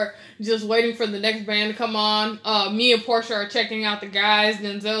floor, just waiting for the next band to come on. Me and Portia are checking out the guys.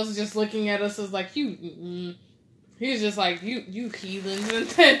 Denzel's just looking at us as, like, he's just like, you heathens. And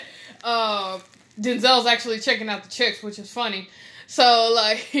then Denzel's actually checking out the chicks, which is funny. So,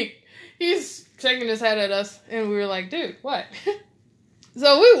 like, he's shaking his head at us, and we were like, dude, what?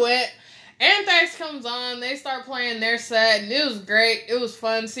 So we went. Anthrax comes on. They start playing their set, and it was great. It was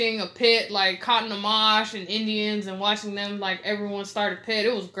fun seeing a pit, like Cotton Amash and Indians, and watching them, like, everyone start a pit.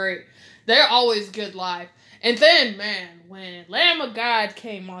 It was great. They're always good live. And then, man, when Lamb of God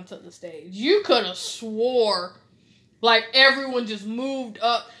came onto the stage, you could have swore, like, everyone just moved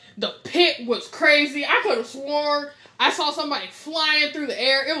up. The pit was crazy. I could have sworn I saw somebody flying through the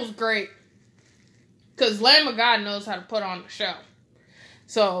air. It was great. Because Lamb of God knows how to put on the show.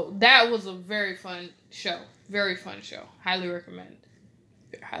 So that was a very fun show. Very fun show. Highly recommend.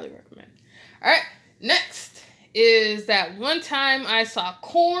 Highly recommend. Alright, next is that one time I saw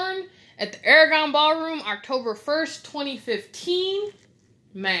Korn at the Aragon Ballroom, October 1st, 2015.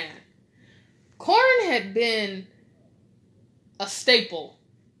 Man, Korn had been a staple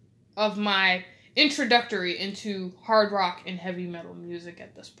of my introductory into hard rock and heavy metal music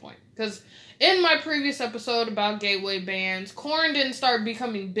at this point. Because in my previous episode about gateway bands, Korn didn't start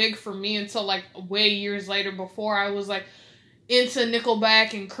becoming big for me until like way years later, before I was like into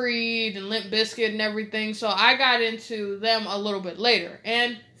Nickelback and Creed and Limp Bizkit and everything. So I got into them a little bit later.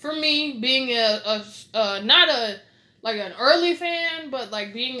 And for me, being not like an early fan, but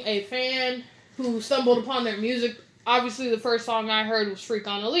like being a fan who stumbled upon their music, obviously the first song I heard was Freak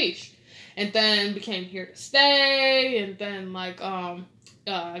on a Leash. And then became Here to Stay, and then like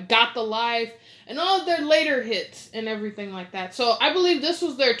Got the Life, and all of their later hits and everything like that. So I believe this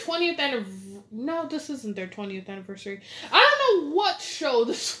was their 20th anniversary. No, this isn't their 20th anniversary. I don't know what show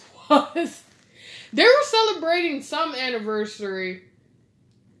this was. They were celebrating some anniversary,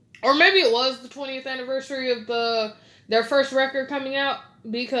 or maybe it was the 20th anniversary of their first record coming out,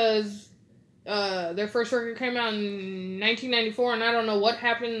 because their first record came out in 1994, and I don't know what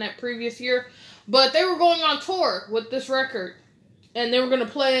happened in that previous year, but they were going on tour with this record, and they were going to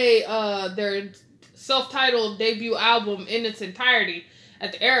play their self-titled debut album in its entirety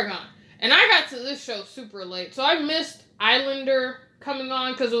at the Aragon. And I got to this show super late, so I missed Islander coming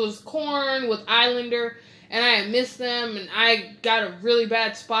on, because it was Korn with Islander, and I had missed them, and I got a really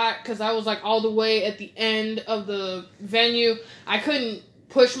bad spot, because I was like all the way at the end of the venue. I couldn't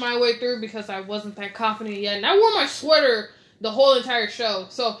push my way through because I wasn't that confident yet, and I wore my sweater the whole entire show.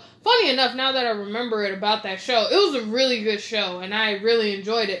 So funny enough, now that I remember it about that show, it was a really good show, and I really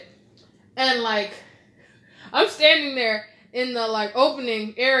enjoyed it. And like, I'm standing there in the like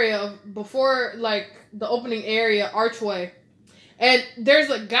opening area before like the opening area archway, and there's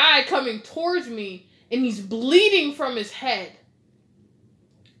a guy coming towards me, and he's bleeding from his head.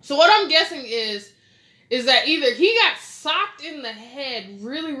 So what I'm guessing is that either he got socked in the head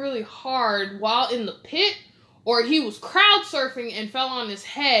really, really hard while in the pit, or he was crowd surfing and fell on his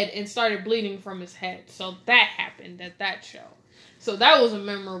head and started bleeding from his head. So that happened at that show. So that was a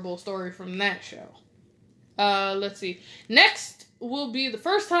memorable story from that show. Let's see. Next will be the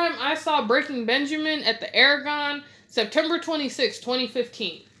first time I saw Breaking Benjamin at the Aragon, September 26,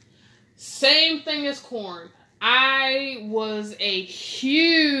 2015. Same thing as Korn. I was a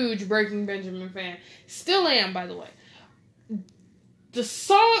huge Breaking Benjamin fan. Still am, by the way.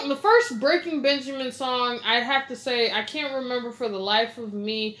 The first Breaking Benjamin song, I'd have to say, I can't remember for the life of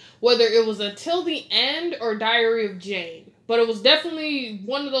me whether it was Until the End or Diary of Jane. But it was definitely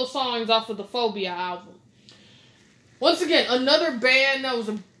one of those songs off of the Phobia album. Once again, another band that was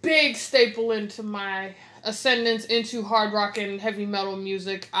a big staple into my ascendance into hard rock and heavy metal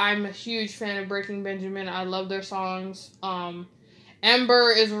music. I'm a huge fan of Breaking Benjamin. I love their songs.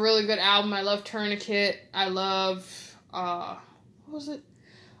 Ember is a really good album. I love Tourniquet. I love, what was it?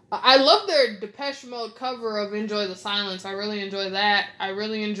 I love their Depeche Mode cover of Enjoy the Silence. I really enjoy that. I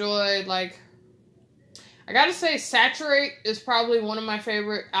really enjoyed, like, I gotta say, Saturate is probably one of my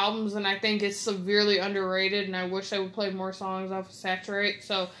favorite albums, and I think it's severely underrated, and I wish they would play more songs off of Saturate.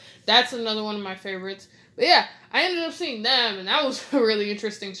 So that's another one of my favorites. But yeah, I ended up seeing them, and that was a really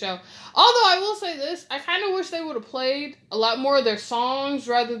interesting show. Although I will say this, I kind of wish they would have played a lot more of their songs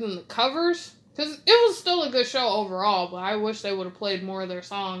rather than the covers, because it was still a good show overall, but I wish they would have played more of their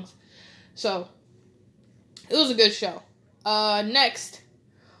songs. So, it was a good show. Next.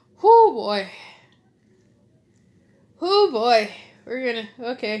 Whoo boy. We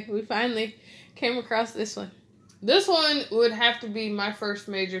finally came across this one. This one would have to be my first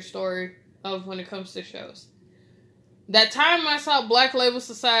major story of when it comes to shows. That time I saw Black Label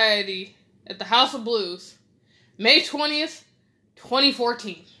Society at the House of Blues, May 20th,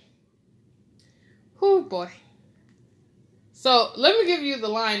 2014. Whoo boy. So, let me give you the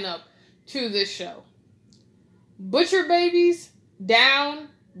lineup to this show. Butcher Babies, Down,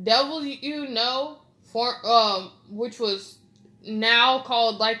 Devil You Know, which was now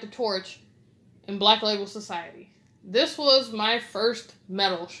called Light the Torch, and Black Label Society. This was my first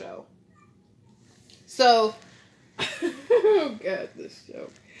metal show. So, oh god, this show.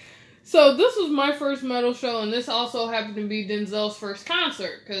 So this was my first metal show, and this also happened to be Denzel's first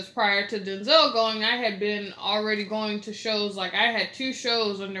concert, because prior to Denzel going, I had been already going to shows. Like, I had 2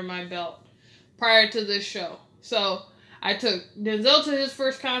 shows under my belt prior to this show. So I took Denzel to his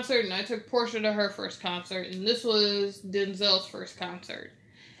first concert, and I took Portia to her first concert, and this was Denzel's first concert.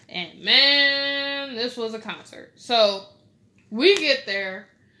 And man, this was a concert. So, we get there.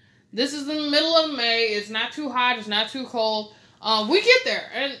 This is in the middle of May. It's not too hot. It's not too cold. We get there,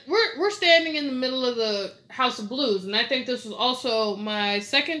 and we're standing in the middle of the House of Blues, and I think this was also my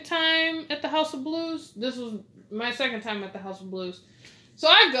second time at the House of Blues. This was my second time at the House of Blues. So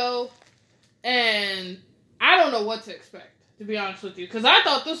I go, and I don't know what to expect, to be honest with you, because I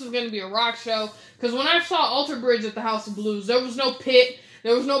thought this was going to be a rock show, because when I saw Alter Bridge at the House of Blues, there was no pit,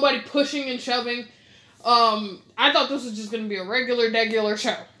 there was nobody pushing and shoving. I thought this was just going to be a regular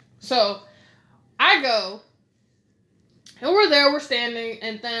show. So I go, and we're there, we're standing,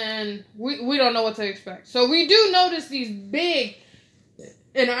 and then we don't know what to expect. So we do notice these big,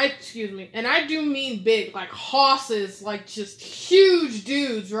 and I do mean big, like hosses, like just huge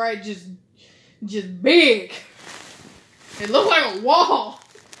dudes, right? Just big. It looked like a wall.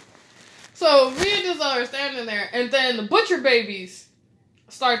 So me and Denzel are standing there, and then the Butcher Babies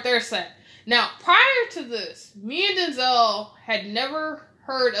start their set. Now, prior to this, me and Denzel had never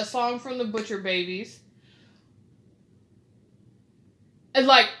heard a song from the Butcher Babies. And,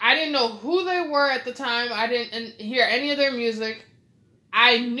 like, I didn't know who they were at the time. I didn't hear any of their music.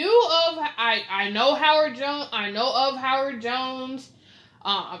 I know Howard Jones. I know of Howard Jones.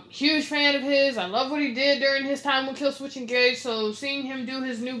 I'm a huge fan of his. I love what he did during his time with Killswitch Engage. So seeing him do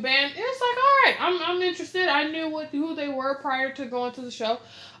his new band, it's like, all right, I'm interested. I knew who they were prior to going to the show.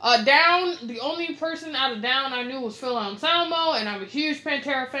 Down, the only person out of Down I knew was Phil Anselmo, and I'm a huge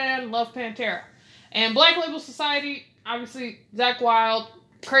Pantera fan. Love Pantera. And Black Label Society, obviously, Zakk Wylde,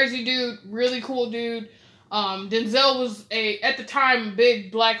 crazy dude, really cool dude. Denzel was at the time,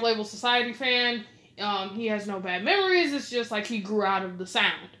 big Black Label Society fan. He has no bad memories. It's just like he grew out of the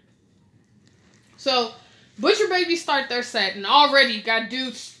sound. So, Butcher Babies start their set, and already you got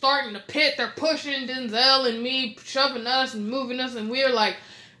dudes starting to pit. They're pushing Denzel and me, shoving us and moving us, and we're like,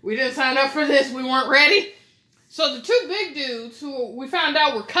 we didn't sign up for this. We weren't ready. So the two big dudes, who we found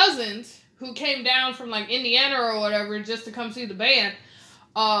out were cousins, who came down from like Indiana or whatever just to come see the band,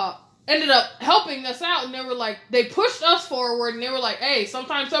 ended up helping us out, and they pushed us forward, and they were like, hey,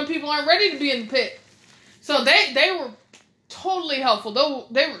 sometimes some people aren't ready to be in the pit. So they were totally helpful.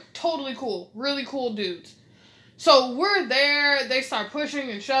 They were totally cool. Really cool dudes. So we're there. They start pushing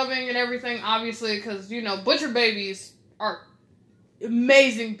and shoving and everything, obviously, because, Butcher Babies are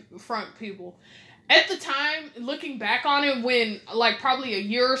amazing front people. At the time, looking back on it, when, probably a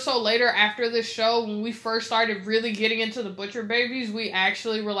year or so later after this show, when we first started really getting into the Butcher Babies, we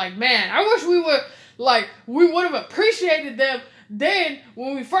actually were like, man, I wish we would have appreciated them then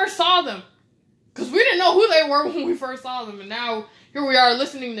when we first saw them. Because we didn't know who they were when we first saw them. And now, here we are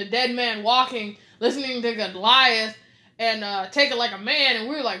listening to Dead Man Walking, listening to Goliath, and Take It Like a Man. And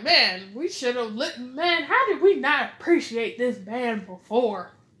we were like, man, we should have, how did we not appreciate this band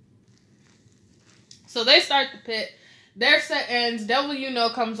before? So they start the pit. Their set ends. Devil You Know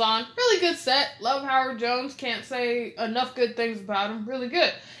comes on. Really good set. Love Howard Jones. Can't say enough good things about him. Really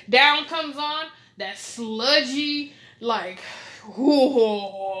good. Down comes on. That sludgy,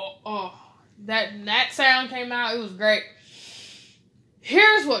 that sound came out. It was great.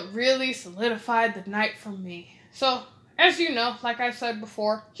 Here's what really solidified the night for me. So, as you know, like I said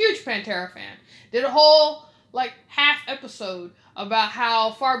before, huge Pantera fan. Did a whole, half episode about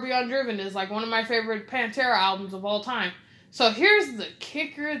how Far Beyond Driven is, one of my favorite Pantera albums of all time. So here's the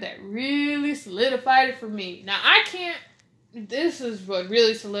kicker that really solidified it for me. Now, this is what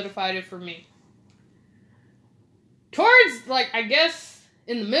really solidified it for me. Towards, I guess,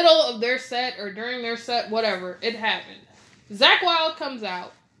 in the middle of their set, or during their set, whatever, it happened. Zakk Wylde comes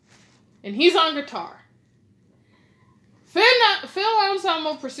out, and he's on guitar. Phil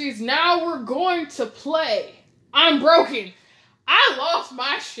Anselmo proceeds, now we're going to play I'm Broken. I lost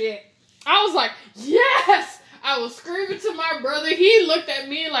my shit. I was like, yes! I was screaming to my brother. He looked at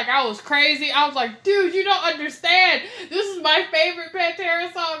me like I was crazy. I was like, dude, you don't understand. This is my favorite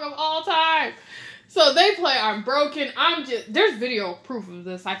Pantera song of all time. So they play I'm Broken. There's video proof of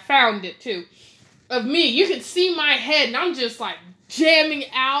this. I found it too. Of me. You can see my head, and I'm just jamming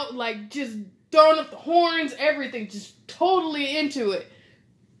out, just throwing up the horns, everything. Just totally into it.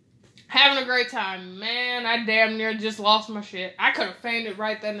 Having a great time. Man, I damn near just lost my shit. I could have fainted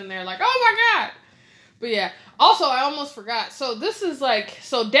right then and there. Oh my God. But yeah. Also, I almost forgot. So this is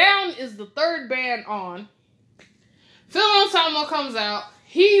so Down is the third band on. Phil Anselmo comes out.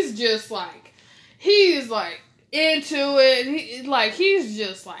 He's just into it. He's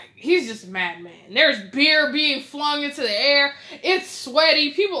just a madman. There's beer being flung into the air. It's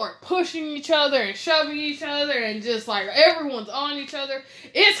sweaty. People are pushing each other and shoving each other, and just like everyone's on each other.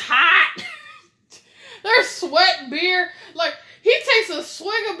 It's hot. There's sweat, beer. Like, he takes a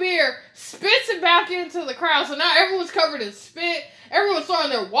swig of beer, spits it back into the crowd, so now everyone's covered in spit. Everyone's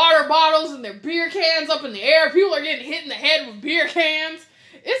throwing their water bottles and their beer cans up in the air. People are getting hit in the head with beer cans.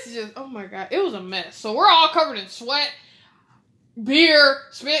 It's just, oh my God, it was a mess. So we're all covered in sweat, beer,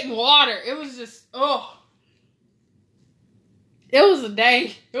 spit, and water. It was just, it was a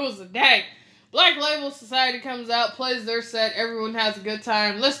day. It was a day. Black Label Society comes out, plays their set, everyone has a good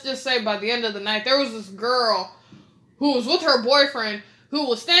time. Let's just say by the end of the night, there was this girl who was with her boyfriend who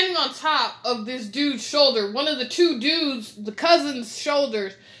was standing on top of this dude's shoulder, one of the two dudes, the cousin's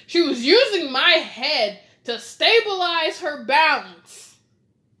shoulders. She was using my head to stabilize her balance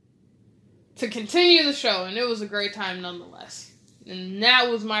to continue the show, and it was a great time nonetheless. And that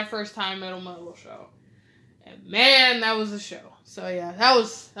was my first time at a metal show. And man, that was a show. So yeah, that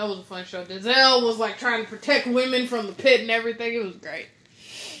was a fun show. Denzel was like trying to protect women from the pit and everything. It was great.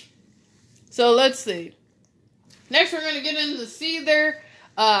 So let's see. Next, we're going to get into Seether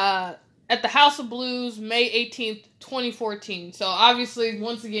at the House of Blues, May 18th, 2014. So obviously,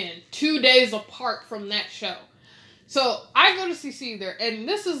 once again, 2 days apart from that show. So I go to see Seether, and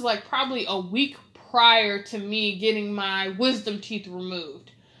this is like probably a week prior to me getting my wisdom teeth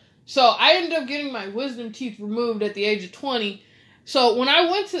removed. So I ended up getting my wisdom teeth removed at the age of 20. So when I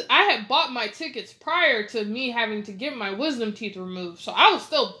had bought my tickets prior to me having to get my wisdom teeth removed. So I was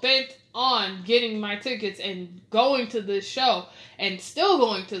still bent on getting my tickets and going to this show, and still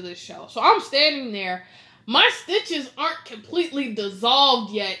going to this show. So I'm standing there. My stitches aren't completely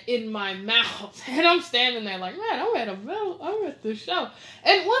dissolved yet in my mouth. And I'm standing there like, man, I'm at this show.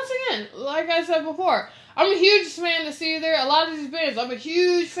 And once again, like I said before, I'm a huge fan of Seether. A lot of these bands, I'm a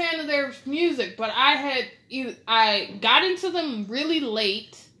huge fan of their music, but I got into them really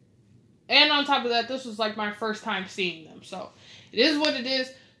late, and on top of that, this was like my first time seeing them. So it is what it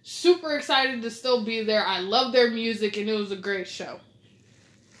is. Super excited to still be there. I love their music, and it was a great show.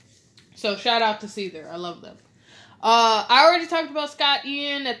 So shout out to Seether. I love them. I already talked about Scott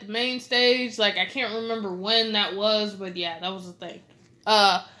Ian at the main stage. Like, I can't remember when that was, but yeah, that was the thing.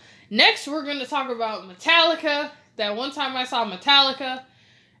 Next, we're going to talk about Metallica. That one time I saw Metallica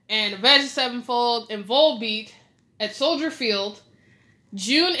and Avenged Sevenfold and Volbeat at Soldier Field,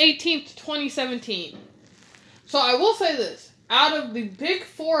 June 18th, 2017. So I will say this. Out of the big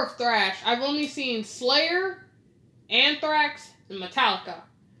four of thrash, I've only seen Slayer, Anthrax, and Metallica.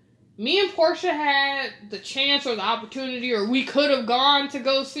 Me and Portia had the chance or the opportunity, or we could have gone to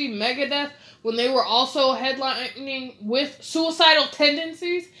go see Megadeth when they were also headlining with Suicidal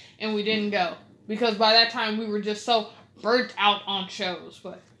Tendencies, and we didn't go. Because by that time, we were just so burnt out on shows.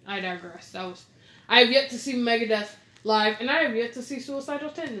 But I digress. I have yet to see Megadeth live, and I have yet to see Suicidal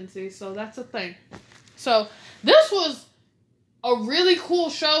Tendencies, so that's a thing. So, this was a really cool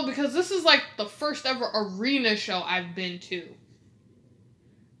show, because this is like the first ever arena show I've been to.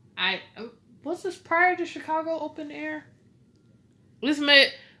 Was this prior to Chicago Open Air? This may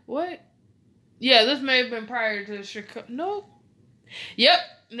have been prior to Chicago. No. Yep.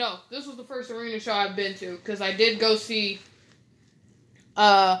 No, this was the first arena show I've been to, because I did go see,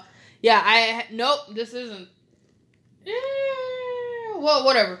 nope, this isn't. Well,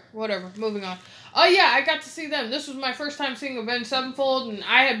 whatever, moving on. Oh yeah, I got to see them. This was my first time seeing Avenged Sevenfold, and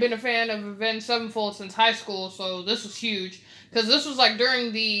I had been a fan of Avenged Sevenfold since high school, so this was huge. Because this was like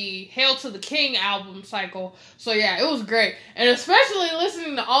during the Hail to the King album cycle. So yeah, it was great. And especially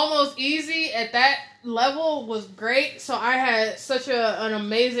listening to Almost Easy at that level was great. So I had such an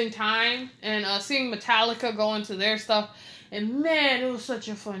amazing time. And seeing Metallica go into their stuff. And man, it was such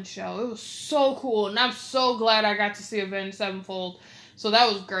a fun show. It was so cool. And I'm so glad I got to see Avenged Sevenfold. So that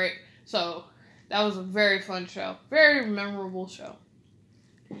was great. So that was a very fun show. Very memorable show.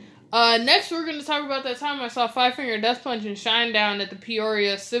 Next, we're going to talk about that time I saw Five Finger Death Punch and Shinedown at the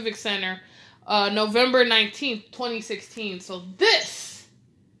Peoria Civic Center, November 19th, 2016. So this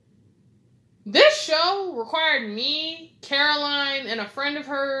show required me, Caroline, and a friend of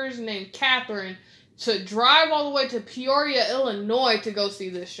hers named Catherine to drive all the way to Peoria, Illinois to go see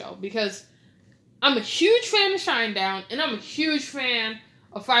this show, because I'm a huge fan of Shinedown, and I'm a huge fan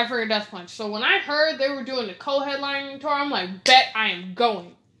of Five Finger Death Punch. So when I heard they were doing the co-headlining tour, I'm like, bet I am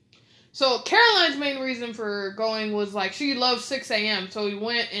going. So Caroline's main reason for going was like she loves 6 a.m. So we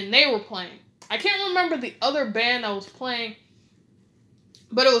went and they were playing. I can't remember the other band that was playing,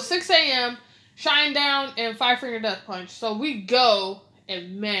 but it was 6 a.m., Shinedown, and Five Finger Death Punch. So we go,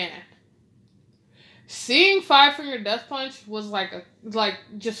 and man, seeing Five Finger Death Punch was like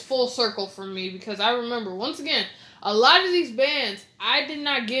just full circle for me, because I remember, once again, a lot of these bands I did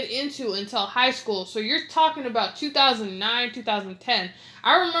not get into until high school. So you're talking about 2009, 2010.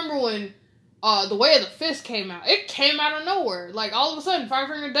 I remember when The Way of the Fist came out. It came out of nowhere. Like, all of a sudden, Five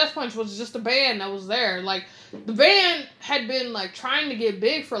Finger Death Punch was just a band that was there. Like, the band had been, like, trying to get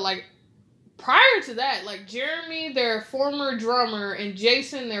big for, like, prior to that. Like, Jeremy, their former drummer, and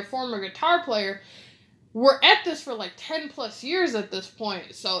Jason, their former guitar player, were at this for, like, 10 plus years at this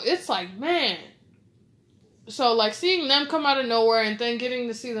point. So it's like, man. So, like, seeing them come out of nowhere and then getting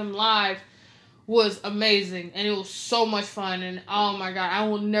to see them live was amazing, and it was so much fun, and oh my god, I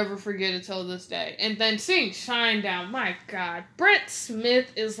will never forget it till this day. And then seeing Shinedown, my god, Brent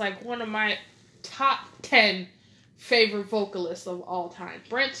Smith is like one of my top 10 favorite vocalists of all time.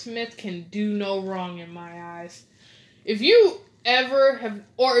 Brent Smith can do no wrong in my eyes. If you ever have,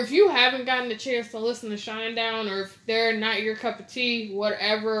 or if you haven't gotten a chance to listen to Shinedown, or if they're not your cup of tea,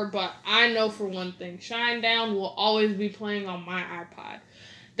 whatever, but I know for one thing, Shinedown will always be playing on my iPod.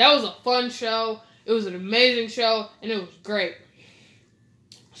 That was a fun show. It was an amazing show, and it was great.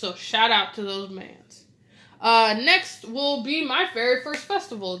 So shout out to those bands. Next will be my very first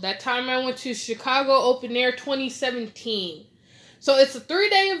festival. That time I went to Chicago Open Air 2017. So it's a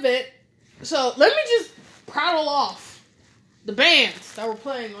 3-day event. So let me just prattle off the bands that were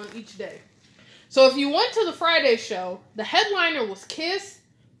playing on each day. So if you went to the Friday show, the headliner was Kiss,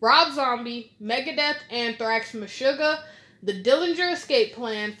 Rob Zombie, Megadeth, Anthrax, Meshuggah, The Dillinger Escape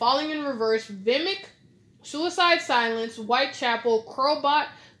Plan, Falling in Reverse, Vimic, Suicide Silence, Whitechapel, Crowbot,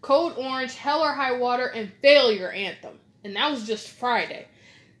 Code Orange, Hell or High Water, and Failure Anthem. And that was just Friday.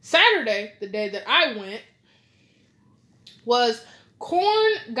 Saturday, the day that I went, was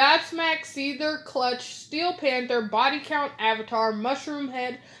Korn, Godsmack, Seether, Clutch, Steel Panther, Body Count, Avatar,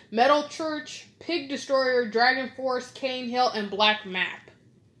 Mushroomhead, Metal Church, Pig Destroyer, Dragon Force, Cane Hill, and Black Map.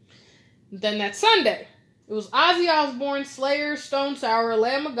 Then that Sunday, it was Ozzy Osbourne, Slayer, Stone Sour,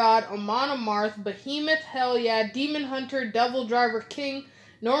 Lamb of God, Amon Amarth, Behemoth, Hell Yeah, Demon Hunter, Devil Driver King,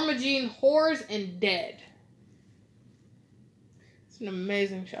 Norma Jean, Whores, and Dead. It's an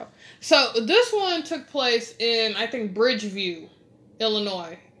amazing show. So this one took place in, I think, Bridgeview,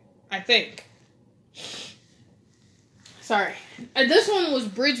 Illinois. I think. Sorry. This one was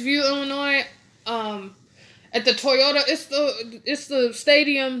Bridgeview, Illinois. At the Toyota. It's the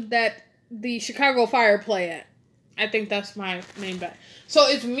stadium that the Chicago Fire play at. I think that's my main bet. So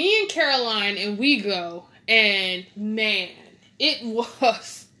it's me and Caroline, and we go, and man, it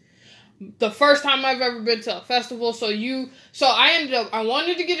was the first time I've ever been to a festival. So I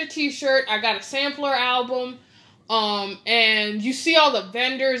wanted to get a t-shirt. I got a sampler album. And you see all the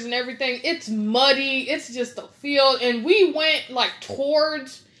vendors and everything. It's muddy. It's just a field. And we went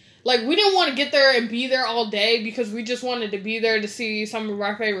we didn't want to get there and be there all day, because we just wanted to be there to see some of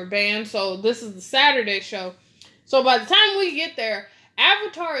our favorite bands. So this is the Saturday show. So by the time we get there,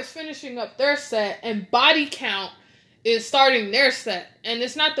 Avatar is finishing up their set, and Body Count is starting their set. And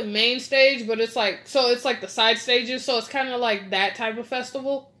it's not the main stage, but it's like the side stages. So it's kind of like that type of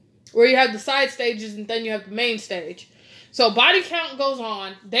festival, where you have the side stages and then you have the main stage. So Body Count goes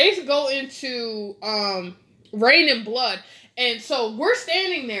on. They go into Rain and Blood. And so we're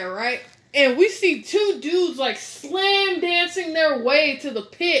standing there, right? And we see two dudes like slam dancing their way to the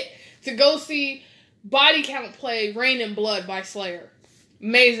pit to go see Body Count play Rain and Blood by Slayer.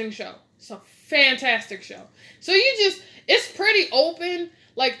 Amazing show. It's a fantastic show. So it's pretty open.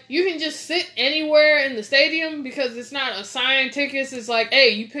 Like, you can just sit anywhere in the stadium, because it's not assigned tickets. It's like,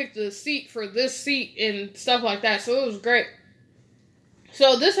 hey, you picked the seat for this seat and stuff like that. So it was great.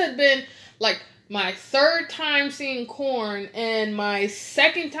 So this had been like my third time seeing Korn, and my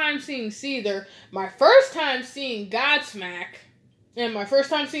second time seeing Seether, my first time seeing Godsmack, and my first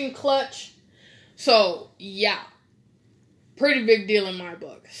time seeing Clutch. So, yeah. Pretty big deal in my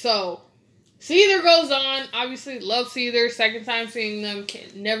book. So, Seether goes on. Obviously, love Seether. Second time seeing them.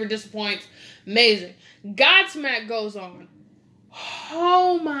 Never disappoints. Amazing. Godsmack goes on.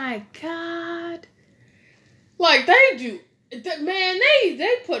 Oh my god. Like, they do. Man,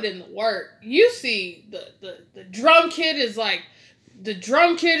 they put in the work. You see, the drum kit is like, the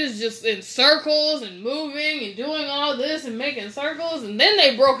drum kit is just in circles and moving and doing all this and making circles. And then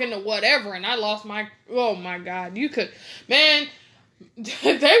they broke into whatever, and I lost oh my god. Man,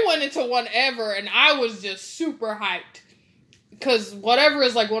 they went into whatever, and I was just super hyped. Because whatever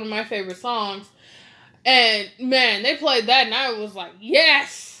is like one of my favorite songs. And man, they played that, and I was like,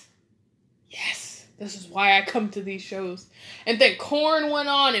 yes! Yes! This is why I come to these shows. And then Korn went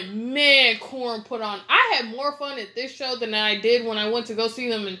on, and man, Korn put on. I had more fun at this show than I did when I went to go see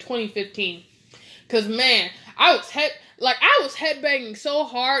them in 2015. Cause man, I was headbanging so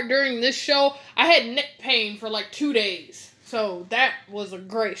hard during this show. I had neck pain for like 2 days. So that was a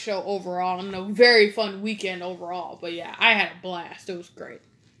great show overall and a very fun weekend overall. But yeah, I had a blast. It was great.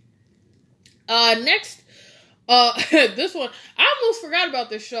 Next, this one, I almost forgot about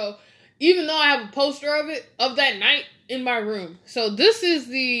this show, even though I have a poster of that night in my room. So this is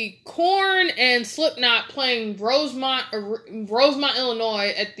the Korn and Slipknot playing Rosemont,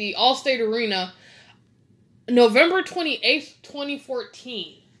 Illinois at the Allstate Arena, November 28th,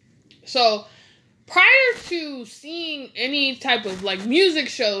 2014. So prior to seeing any type of like music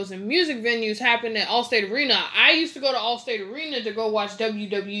shows and music venues happen at Allstate Arena, I used to go to Allstate Arena to go watch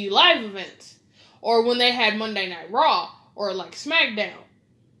WWE live events. Or when they had Monday Night Raw or like SmackDown.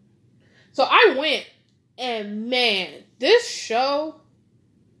 So I went, and man, this show,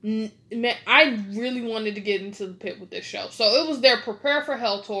 man, I really wanted to get into the pit with this show. So it was their Prepare for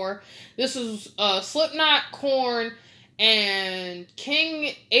Hell tour. This was Slipknot, Korn, and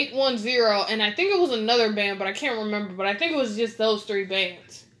King 810, and I think it was another band, but I can't remember. But I think it was just those 3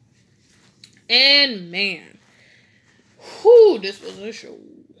 bands. And man, whoo, this was a show.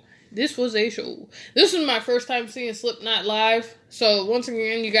 This was a show. This was my first time seeing Slipknot live. So once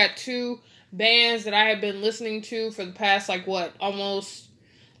again, you got 2 bands that I have been listening to for the past, like, almost,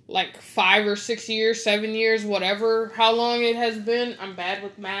 5 or 6 years, 7 years, whatever, how long it has been. I'm bad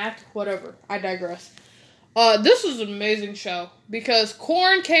with math, whatever. I digress. This was an amazing show because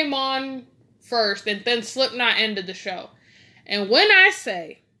Korn came on first and then Slipknot ended the show. And when I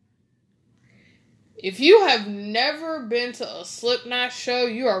say, if you have never been to a Slipknot show,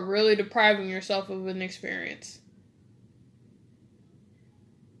 you are really depriving yourself of an experience.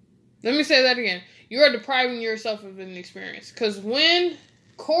 Let me say that again. You are depriving yourself of an experience. Because when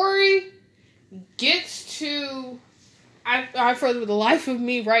Corey gets to... I, for the life of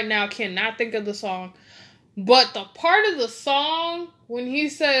me right now, cannot think of the song. But the part of the song when he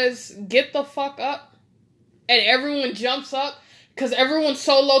says, "Get the fuck up," and everyone jumps up, because everyone's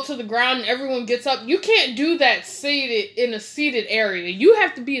so low to the ground and everyone gets up. You can't do that seated in a seated area. You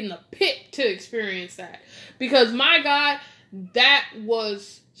have to be in the pit to experience that. Because my God, that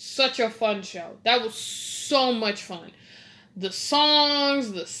was such a fun show. That was so much fun. The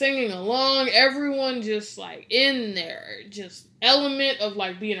songs, the singing along, everyone just in there, just element of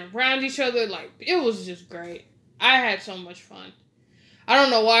being around each other. It was just great. I had so much fun. I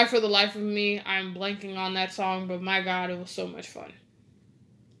don't know why, for the life of me, I'm blanking on that song, but my God, it was so much fun.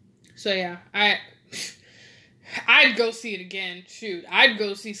 So yeah, I'd go see it again. Shoot, I'd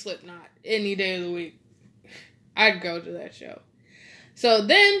go see Slipknot any day of the week. I'd go to that show. So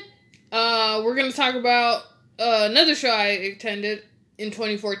then, we're going to talk about another show I attended in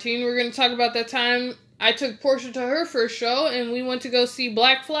 2014. We're going to talk about that time I took Portia to her first show, and we went to go see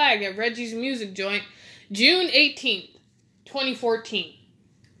Black Flag at Reggie's Music Joint, June 18th, 2014.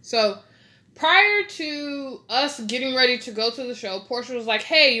 So, prior to us getting ready to go to the show, Portia was like,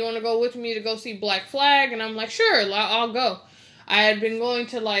 "Hey, you want to go with me to go see Black Flag?" And I'm like, "Sure, I'll go." I had been going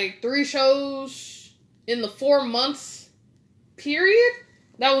to 3 shows in the 4 months period.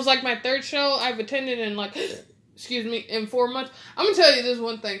 That was my 3rd show I've attended in in 4 months. I'm going to tell you this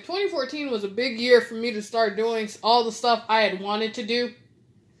one thing. 2014 was a big year for me to start doing all the stuff I had wanted to do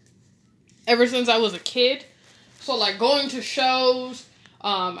ever since I was a kid. So going to shows,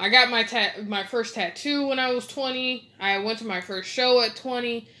 I got my first tattoo when I was 20. I went to my first show at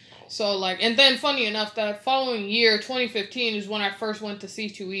 20. So and then funny enough, that following year, 2015, is when I first went to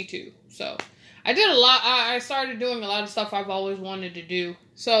C2E2. So I did a lot. I started doing a lot of stuff I've always wanted to do.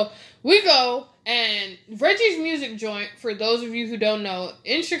 So we go, and Reggie's Music Joint, for those of you who don't know,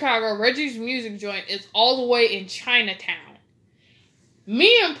 in Chicago, Reggie's Music Joint is all the way in Chinatown.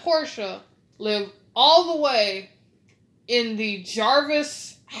 Me and Portia live all the way in the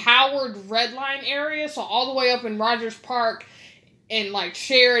Jarvis Howard Red Line area, so all the way up in Rogers Park and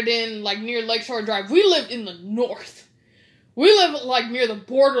Sheridan, near Lakeshore Drive. We live in the north. We live near the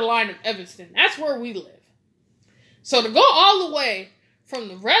borderline of Evanston. That's where we live. So to go all the way from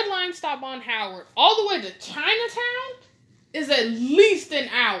the Red Line stop on Howard all the way to Chinatown is at least an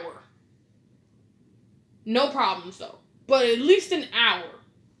hour. No problems though, but at least an hour.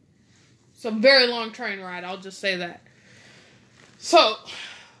 It's a very long train ride, I'll just say that. So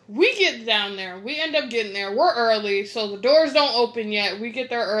we get down there. We end up getting there. We're early, so the doors don't open yet. We get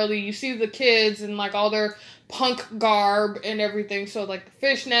there early. You see the kids in all their punk garb and everything. So the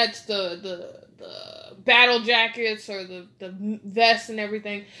fishnets, the battle jackets, or the vests and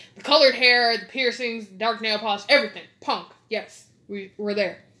everything. The colored hair, the piercings, dark nail polish, everything. Punk. Yes, we're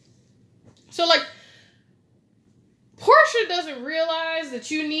there. So Portia doesn't realize that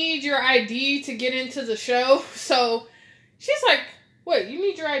you need your ID to get into the show. So she's like, wait, you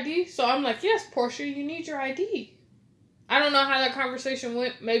need your ID? So I'm like, yes, Portia, you need your ID. I don't know how that conversation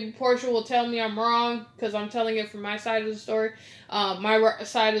went. Maybe Portia will tell me I'm wrong because I'm telling it from my side of the story. My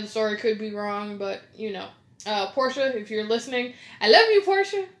side of the story could be wrong, but, you know. Portia, if you're listening, I love you,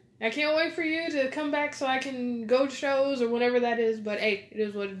 Portia. I can't wait for you to come back so I can go to shows or whatever that is. But, hey, it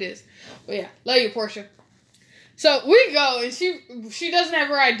is what it is. But, yeah, love you, Portia. So, we go, and she doesn't have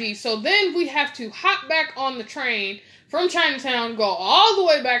her ID. So, then we have to hop back on the train from Chinatown, go all the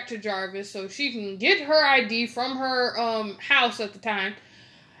way back to Jarvis so she can get her ID from her house at the time.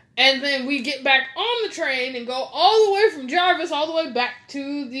 And then we get back on the train and go all the way from Jarvis all the way back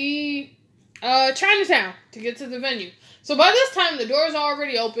to the Chinatown to get to the venue. So by this time, the doors are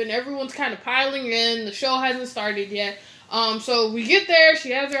already open. Everyone's kind of piling in. The show hasn't started yet. So we get there.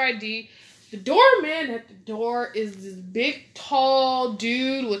 She has her ID. The doorman at the door is this big, tall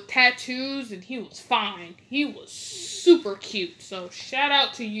dude with tattoos, and he was fine. He was super cute. So shout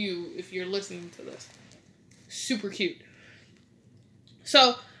out to you if you're listening to this. Super cute.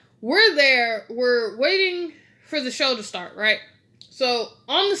 So we're there. We're waiting for the show to start, right? So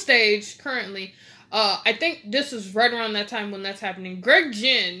on the stage currently, I think this is right around that time when that's happening. Greg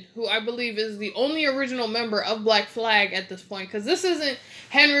Ginn, who I believe is the only original member of Black Flag at this point, because this isn't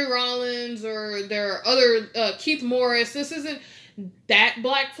Henry Rollins or their other Keith Morris. This isn't that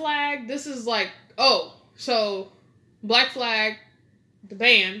Black Flag. This is like, so Black Flag, the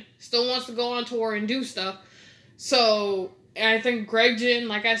band, still wants to go on tour and do stuff. So I think Greg Ginn,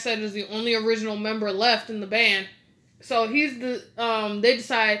 like I said, is the only original member left in the band. So he's they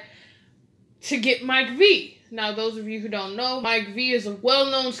decide to get Mike V. Now, those of you who don't know, Mike V is a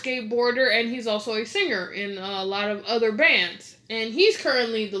well-known skateboarder, and he's also a singer in a lot of other bands. And he's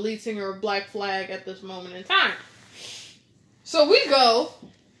currently the lead singer of Black Flag at this moment in time. So we go,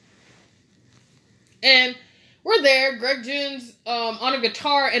 and we're there. Greg Ginn's on a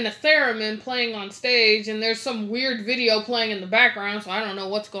guitar and a theremin playing on stage, and there's some weird video playing in the background, so I don't know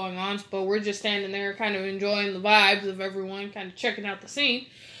what's going on, but we're just standing there kind of enjoying the vibes of everyone, kind of checking out the scene.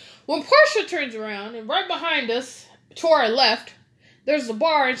 When Portia turns around, and right behind us, to our left, there's the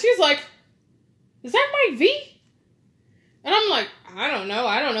bar, and she's like, is that Mike V? And I'm like, I don't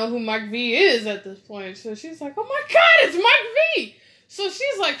know who Mike V is at this point. So she's like, oh my god, it's Mike V! So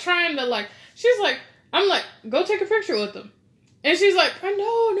she's like trying to I'm like, go take a picture with him. And she's like,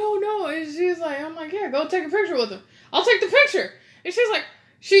 no. And she's like, I'm like, yeah, go take a picture with him. I'll take the picture. And she's like,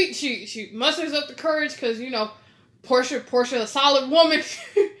 she musters up the courage because, you know, Portia, a solid woman.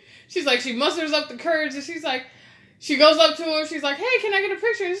 She's like, she musters up the courage, and she's like, she goes up to him, she's like, hey, can I get a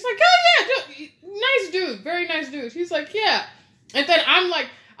picture? And he's like, oh yeah, nice dude, very nice dude. She's like, yeah. And then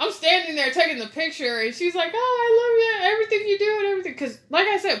I'm standing there taking the picture, and she's like, oh, I love you, everything you do and everything. Because, like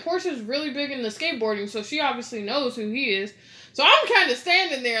I said, Portia's really big into skateboarding, so she obviously knows who he is. So I'm kind of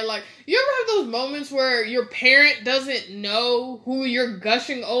standing there like, you ever have those moments where your parent doesn't know who you're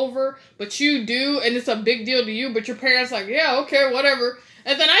gushing over, but you do, and it's a big deal to you, but your parent's like, yeah, okay, whatever.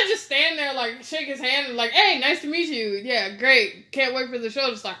 And then I just stand there, like, shake his hand and like, hey, nice to meet you. Yeah, great. Can't wait for the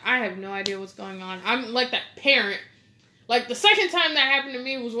show to start. I have no idea what's going on. I'm like that parent. Like, the second time that happened to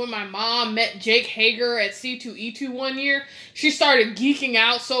me was when my mom met Jake Hager at C2E2 one year. She started geeking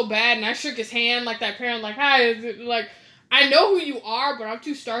out so bad, and I shook his hand like that parent, like, hi, like, I know who you are, but I'm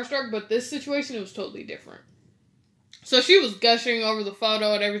too starstruck, but this situation, it was totally different. So she was gushing over the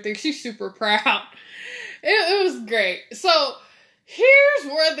photo and everything. She's super proud. It was great. So here's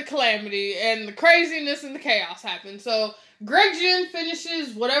where the calamity and the craziness and the chaos happened. So Greg Ginn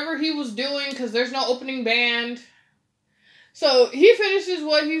finishes whatever he was doing because there's no opening band. So he finishes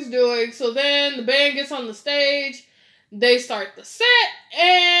what he's doing. So then the band gets on the stage. They start the set,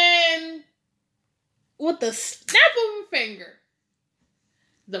 and with the snap of a finger,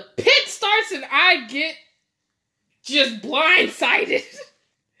 the pit starts and I get just blindsided.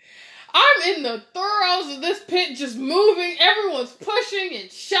 I'm in the throes of this pit just moving. Everyone's pushing and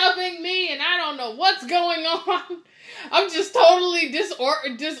shoving me, and I don't know what's going on. I'm just totally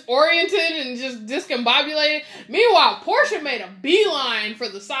disoriented and just discombobulated. Meanwhile, Portia made a beeline for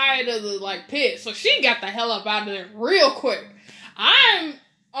the side of the pit, so she got the hell up out of there real quick. I'm,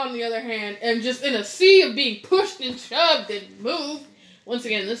 on the other hand, am just in a sea of being pushed and shoved and moved. Once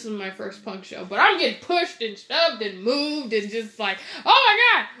again, this is my first punk show, but I'm getting pushed and shoved and moved and just like, oh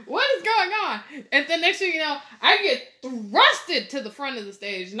my god, what is going on? And the next thing you know, I get thrusted to the front of the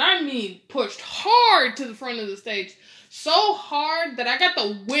stage, and I mean pushed hard to the front of the stage. So hard that I got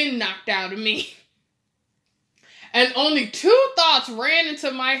the wind knocked out of me. And only three thoughts ran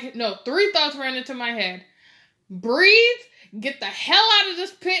into my head. breathe, get the hell out of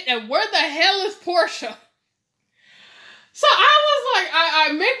this pit, and where the hell is Portia? So I was like,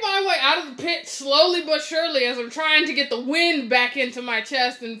 I make my way out of the pit slowly but surely as I'm trying to get the wind back into my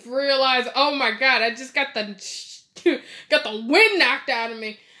chest and realize, oh my god, I just got the wind knocked out of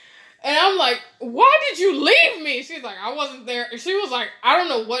me. And I'm like, why did you leave me? She's like, I wasn't there. She was like, I don't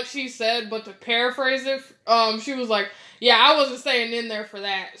know what she said, but to paraphrase it, she was like, yeah, I wasn't staying in there for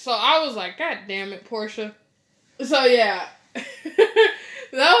that. So I was like, god damn it, Portia. So yeah, that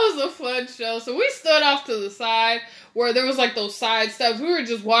was a fun show. So we stood off to the side where there was like those side steps. We were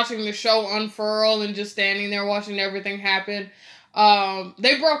just watching the show unfurl and just standing there watching everything happen.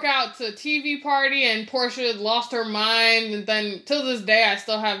 They broke out to TV Party and Portia lost her mind, and then till this day I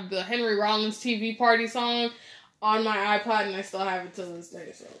still have the Henry Rollins TV Party song on my iPod, and I still have it till this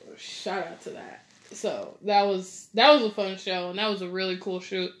day, so shout out to that. So that was a fun show, and that was a really cool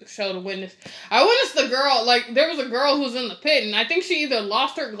show to witness. I witnessed the girl, like there was a girl who was in the pit, and I think she either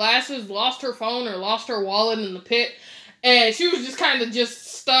lost her glasses, lost her phone, or lost her wallet in the pit, and she was just kind of just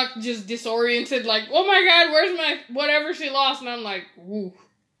stuck, just disoriented, like, oh my god, where's my whatever she lost? And I'm like, woo.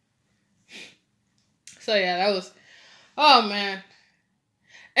 So yeah, that was, oh man.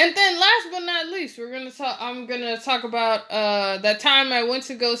 And then last but not least, I'm gonna talk about that time I went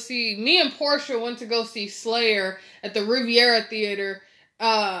to go see, me and Portia went to go see Slayer at the Riviera Theater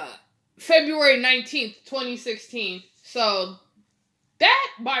February 19th, 2016. So that,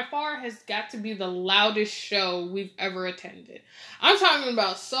 by far, has got to be the loudest show we've ever attended. I'm talking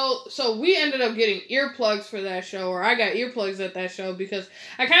about, so we ended up getting earplugs for that show, or I got earplugs at that show, because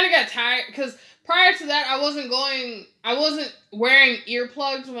I kind of got tired, because prior to that, I wasn't wearing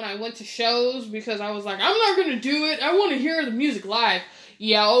earplugs when I went to shows, because I was like, I'm not going to do it, I want to hear the music live.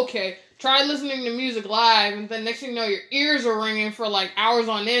 Yeah, okay. Try listening to music live, and then next thing you know, your ears are ringing for like hours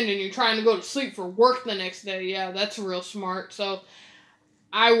on end, and you're trying to go to sleep for work the next day. Yeah, that's real smart, so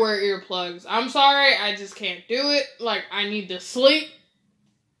I wear earplugs. I'm sorry, I just can't do it. Like, I need to sleep,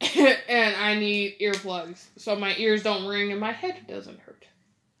 and I need earplugs, so my ears don't ring and my head doesn't hurt.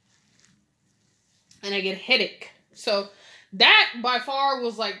 And I get a headache. So, that, by far,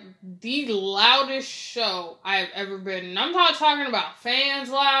 was, like, the loudest show I've ever been in. I'm not talking about fans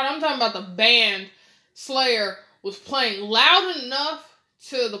loud, I'm talking about the band Slayer was playing loud enough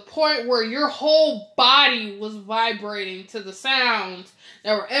to the point where your whole body was vibrating to the sounds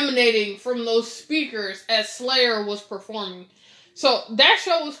that were emanating from those speakers as Slayer was performing. So that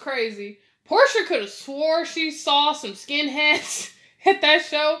show was crazy. Portia could have swore she saw some skinheads at that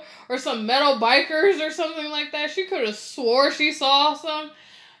show, or some metal bikers or something like that. She could have swore she saw some.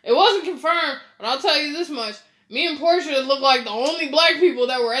 It wasn't confirmed, but I'll tell you this much. Me and Portia looked like the only black people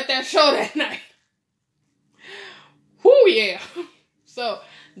that were at that show that night. Whoo, yeah. So,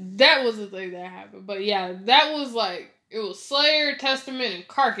 that was the thing that happened. But yeah, that was like, it was Slayer, Testament, and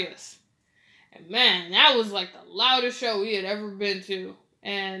Carcass. And man, that was like the loudest show we had ever been to.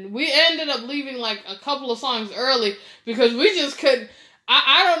 And we ended up leaving like a couple of songs early because we just couldn't,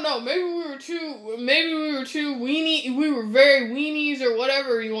 I don't know, maybe we were too weenie, we were very weenies or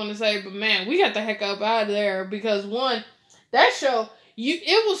whatever you want to say, but man, we got the heck up out of there because one, that show,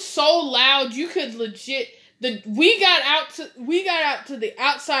 it was so loud, you could legit, we got out to the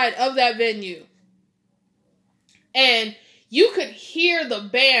outside of that venue, and you could hear the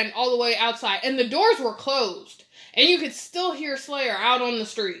band all the way outside, and the doors were closed, and you could still hear Slayer out on the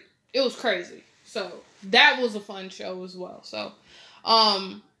street. It was crazy. So that was a fun show as well. So,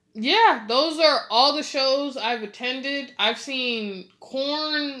 yeah, those are all the shows I've attended. I've seen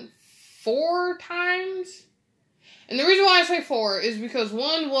Korn 4 times, and the reason why I say 4 is because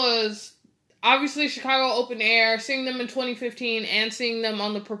one was obviously Chicago Open Air, seeing them in 2015 and seeing them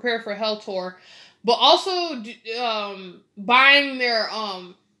on the Prepare for Hell tour, but also buying their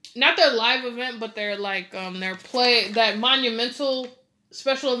not their live event, but their like their that monumental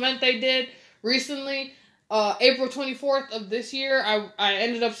special event they did recently, April 24th of this year. I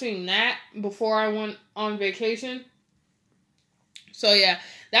ended up seeing that before I went on vacation. So yeah,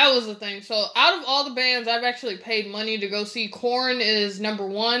 that was the thing. So out of all the bands I've actually paid money to go see, Korn is number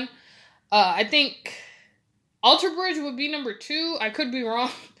 1. I think Alter Bridge would be number 2. I could be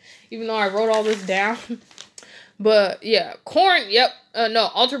wrong, even though I wrote all this down. But yeah, Korn, yep. No,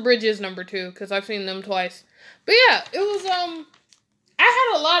 Alter Bridge is number 2, because I've seen them twice. But yeah, it was, I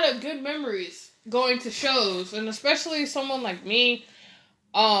had a lot of good memories going to shows, and especially someone like me,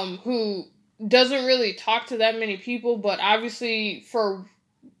 who doesn't really talk to that many people, but obviously for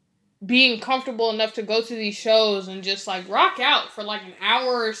being comfortable enough to go to these shows and just like rock out for like an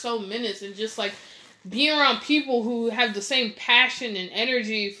hour or so minutes and just like being around people who have the same passion and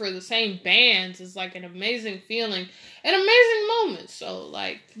energy for the same bands is like an amazing feeling, an amazing moment. So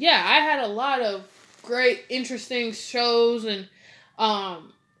like, yeah, I had a lot of great, interesting shows and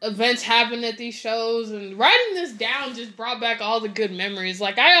events happen at these shows, and writing this down just brought back all the good memories.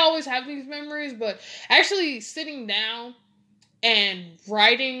 Like, I always have these memories, but actually sitting down and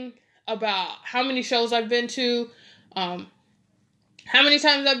writing about how many shows I've been to, how many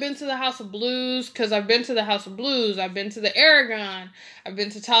times I've been to the House of Blues, because I've been to the House of Blues, I've been to the Aragon, I've been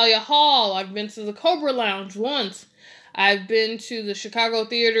to Talia Hall, I've been to the Cobra Lounge once, I've been to the Chicago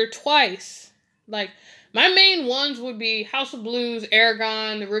Theater twice. Like, my main ones would be House of Blues,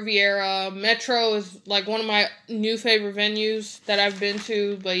 Aragon, the Riviera. Metro is like one of my new favorite venues that I've been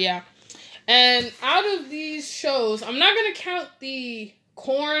to, but yeah. And out of these shows, I'm not going to count the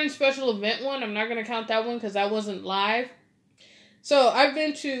Korn special event one. I'm not going to count that one because that wasn't live. So I've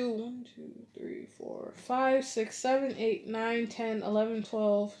been to 1, 2, 3, 4, 5, 6, 7, 8, 9, 10, 11,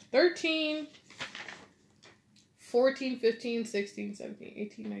 12, 13, 14, 15, 16, 17,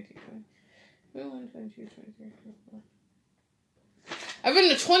 18, 19, 20. 21, 22, 23, 24. I've been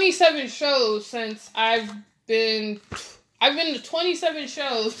to 27 shows since I've been to 27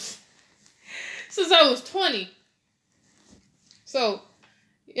 shows since I was 20. So,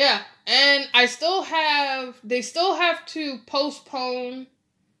 yeah. And they still have to postpone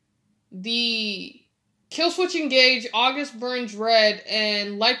the Killswitch Engage, August Burns Red,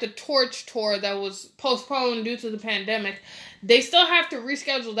 and Light the Torch tour that was postponed due to the pandemic. They still have to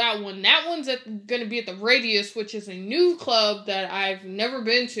reschedule that one. That one's going to be at the Radius, which is a new club that I've never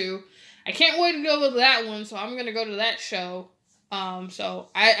been to. I can't wait to go to that one, so I'm going to go to that show. So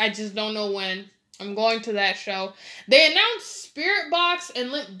I just don't know when I'm going to that show. They announced Spirit Box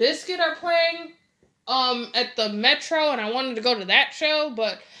and Limp Bizkit are playing at the Metro, and I wanted to go to that show,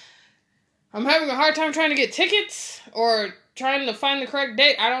 but I'm having a hard time trying to get tickets or trying to find the correct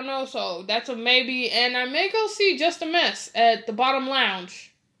date. I don't know, so that's a maybe. And I may go see Just a Mess at the Bottom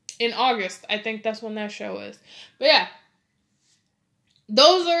Lounge in August. I think that's when that show is. But yeah,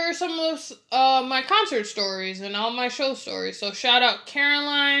 those are some of my concert stories and all my show stories. So shout out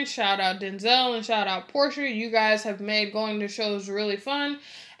Caroline, shout out Denzel, and shout out Portia. You guys have made going to shows really fun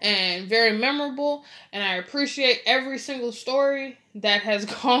and very memorable, and I appreciate every single story that has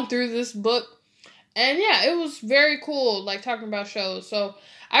gone through this book. And yeah, it was very cool, like, talking about shows. So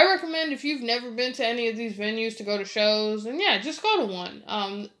I recommend, if you've never been to any of these venues, to go to shows. And yeah, just go to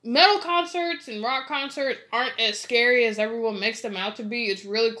one. Metal concerts and rock concerts aren't as scary as everyone makes them out to be. It's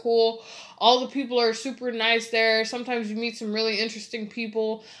really cool. All the people are super nice there. Sometimes you meet some really interesting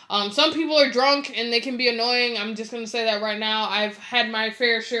people. Some people are drunk and they can be annoying. I'm just going to say that right now. I've had my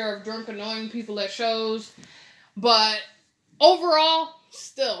fair share of drunk, annoying people at shows. But overall,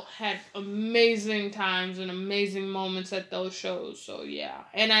 still had amazing times and amazing moments at those shows. So yeah,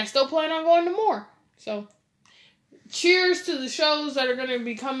 and I still plan on going to more. So cheers to the shows that are going to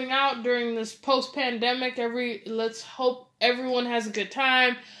be coming out during this post-pandemic. Let's hope everyone has a good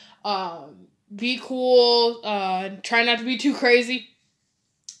time. Be cool. Try not to be too crazy.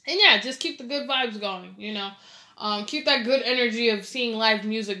 And yeah, just keep the good vibes going, you know. Keep that good energy of seeing live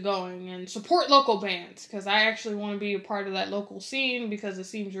music going, and support local bands, because I actually want to be a part of that local scene because it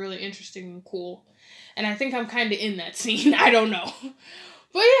seems really interesting and cool. And I think I'm kind of in that scene. I don't know.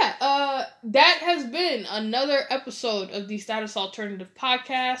 But yeah, that has been another episode of the Status Alternative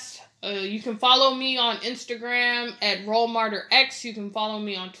Podcast. You can follow me on Instagram at RollMartyrX. You can follow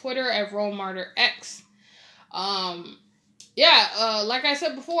me on Twitter at RollMartyrX. Yeah, like I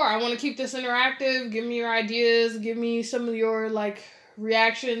said before, I want to keep this interactive. Give me your ideas. Give me some of your, like,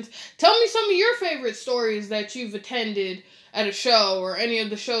 reactions. Tell me some of your favorite stories that you've attended at a show or any of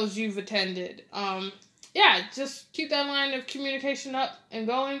the shows you've attended. Yeah, just keep that line of communication up and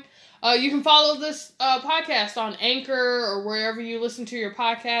going. You can follow this podcast on Anchor or wherever you listen to your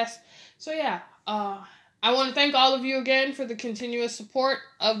podcast. So yeah, I want to thank all of you again for the continuous support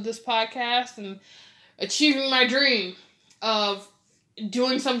of this podcast and achieving my dream of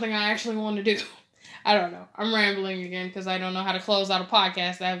doing something I actually want to do. I don't know. I'm rambling again because I don't know how to close out a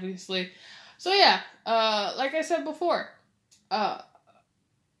podcast, obviously. So yeah, like I said before,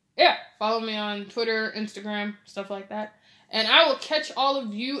 yeah, follow me on Twitter, Instagram, stuff like that. And I will catch all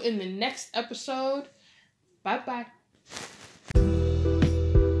of you in the next episode. Bye-bye.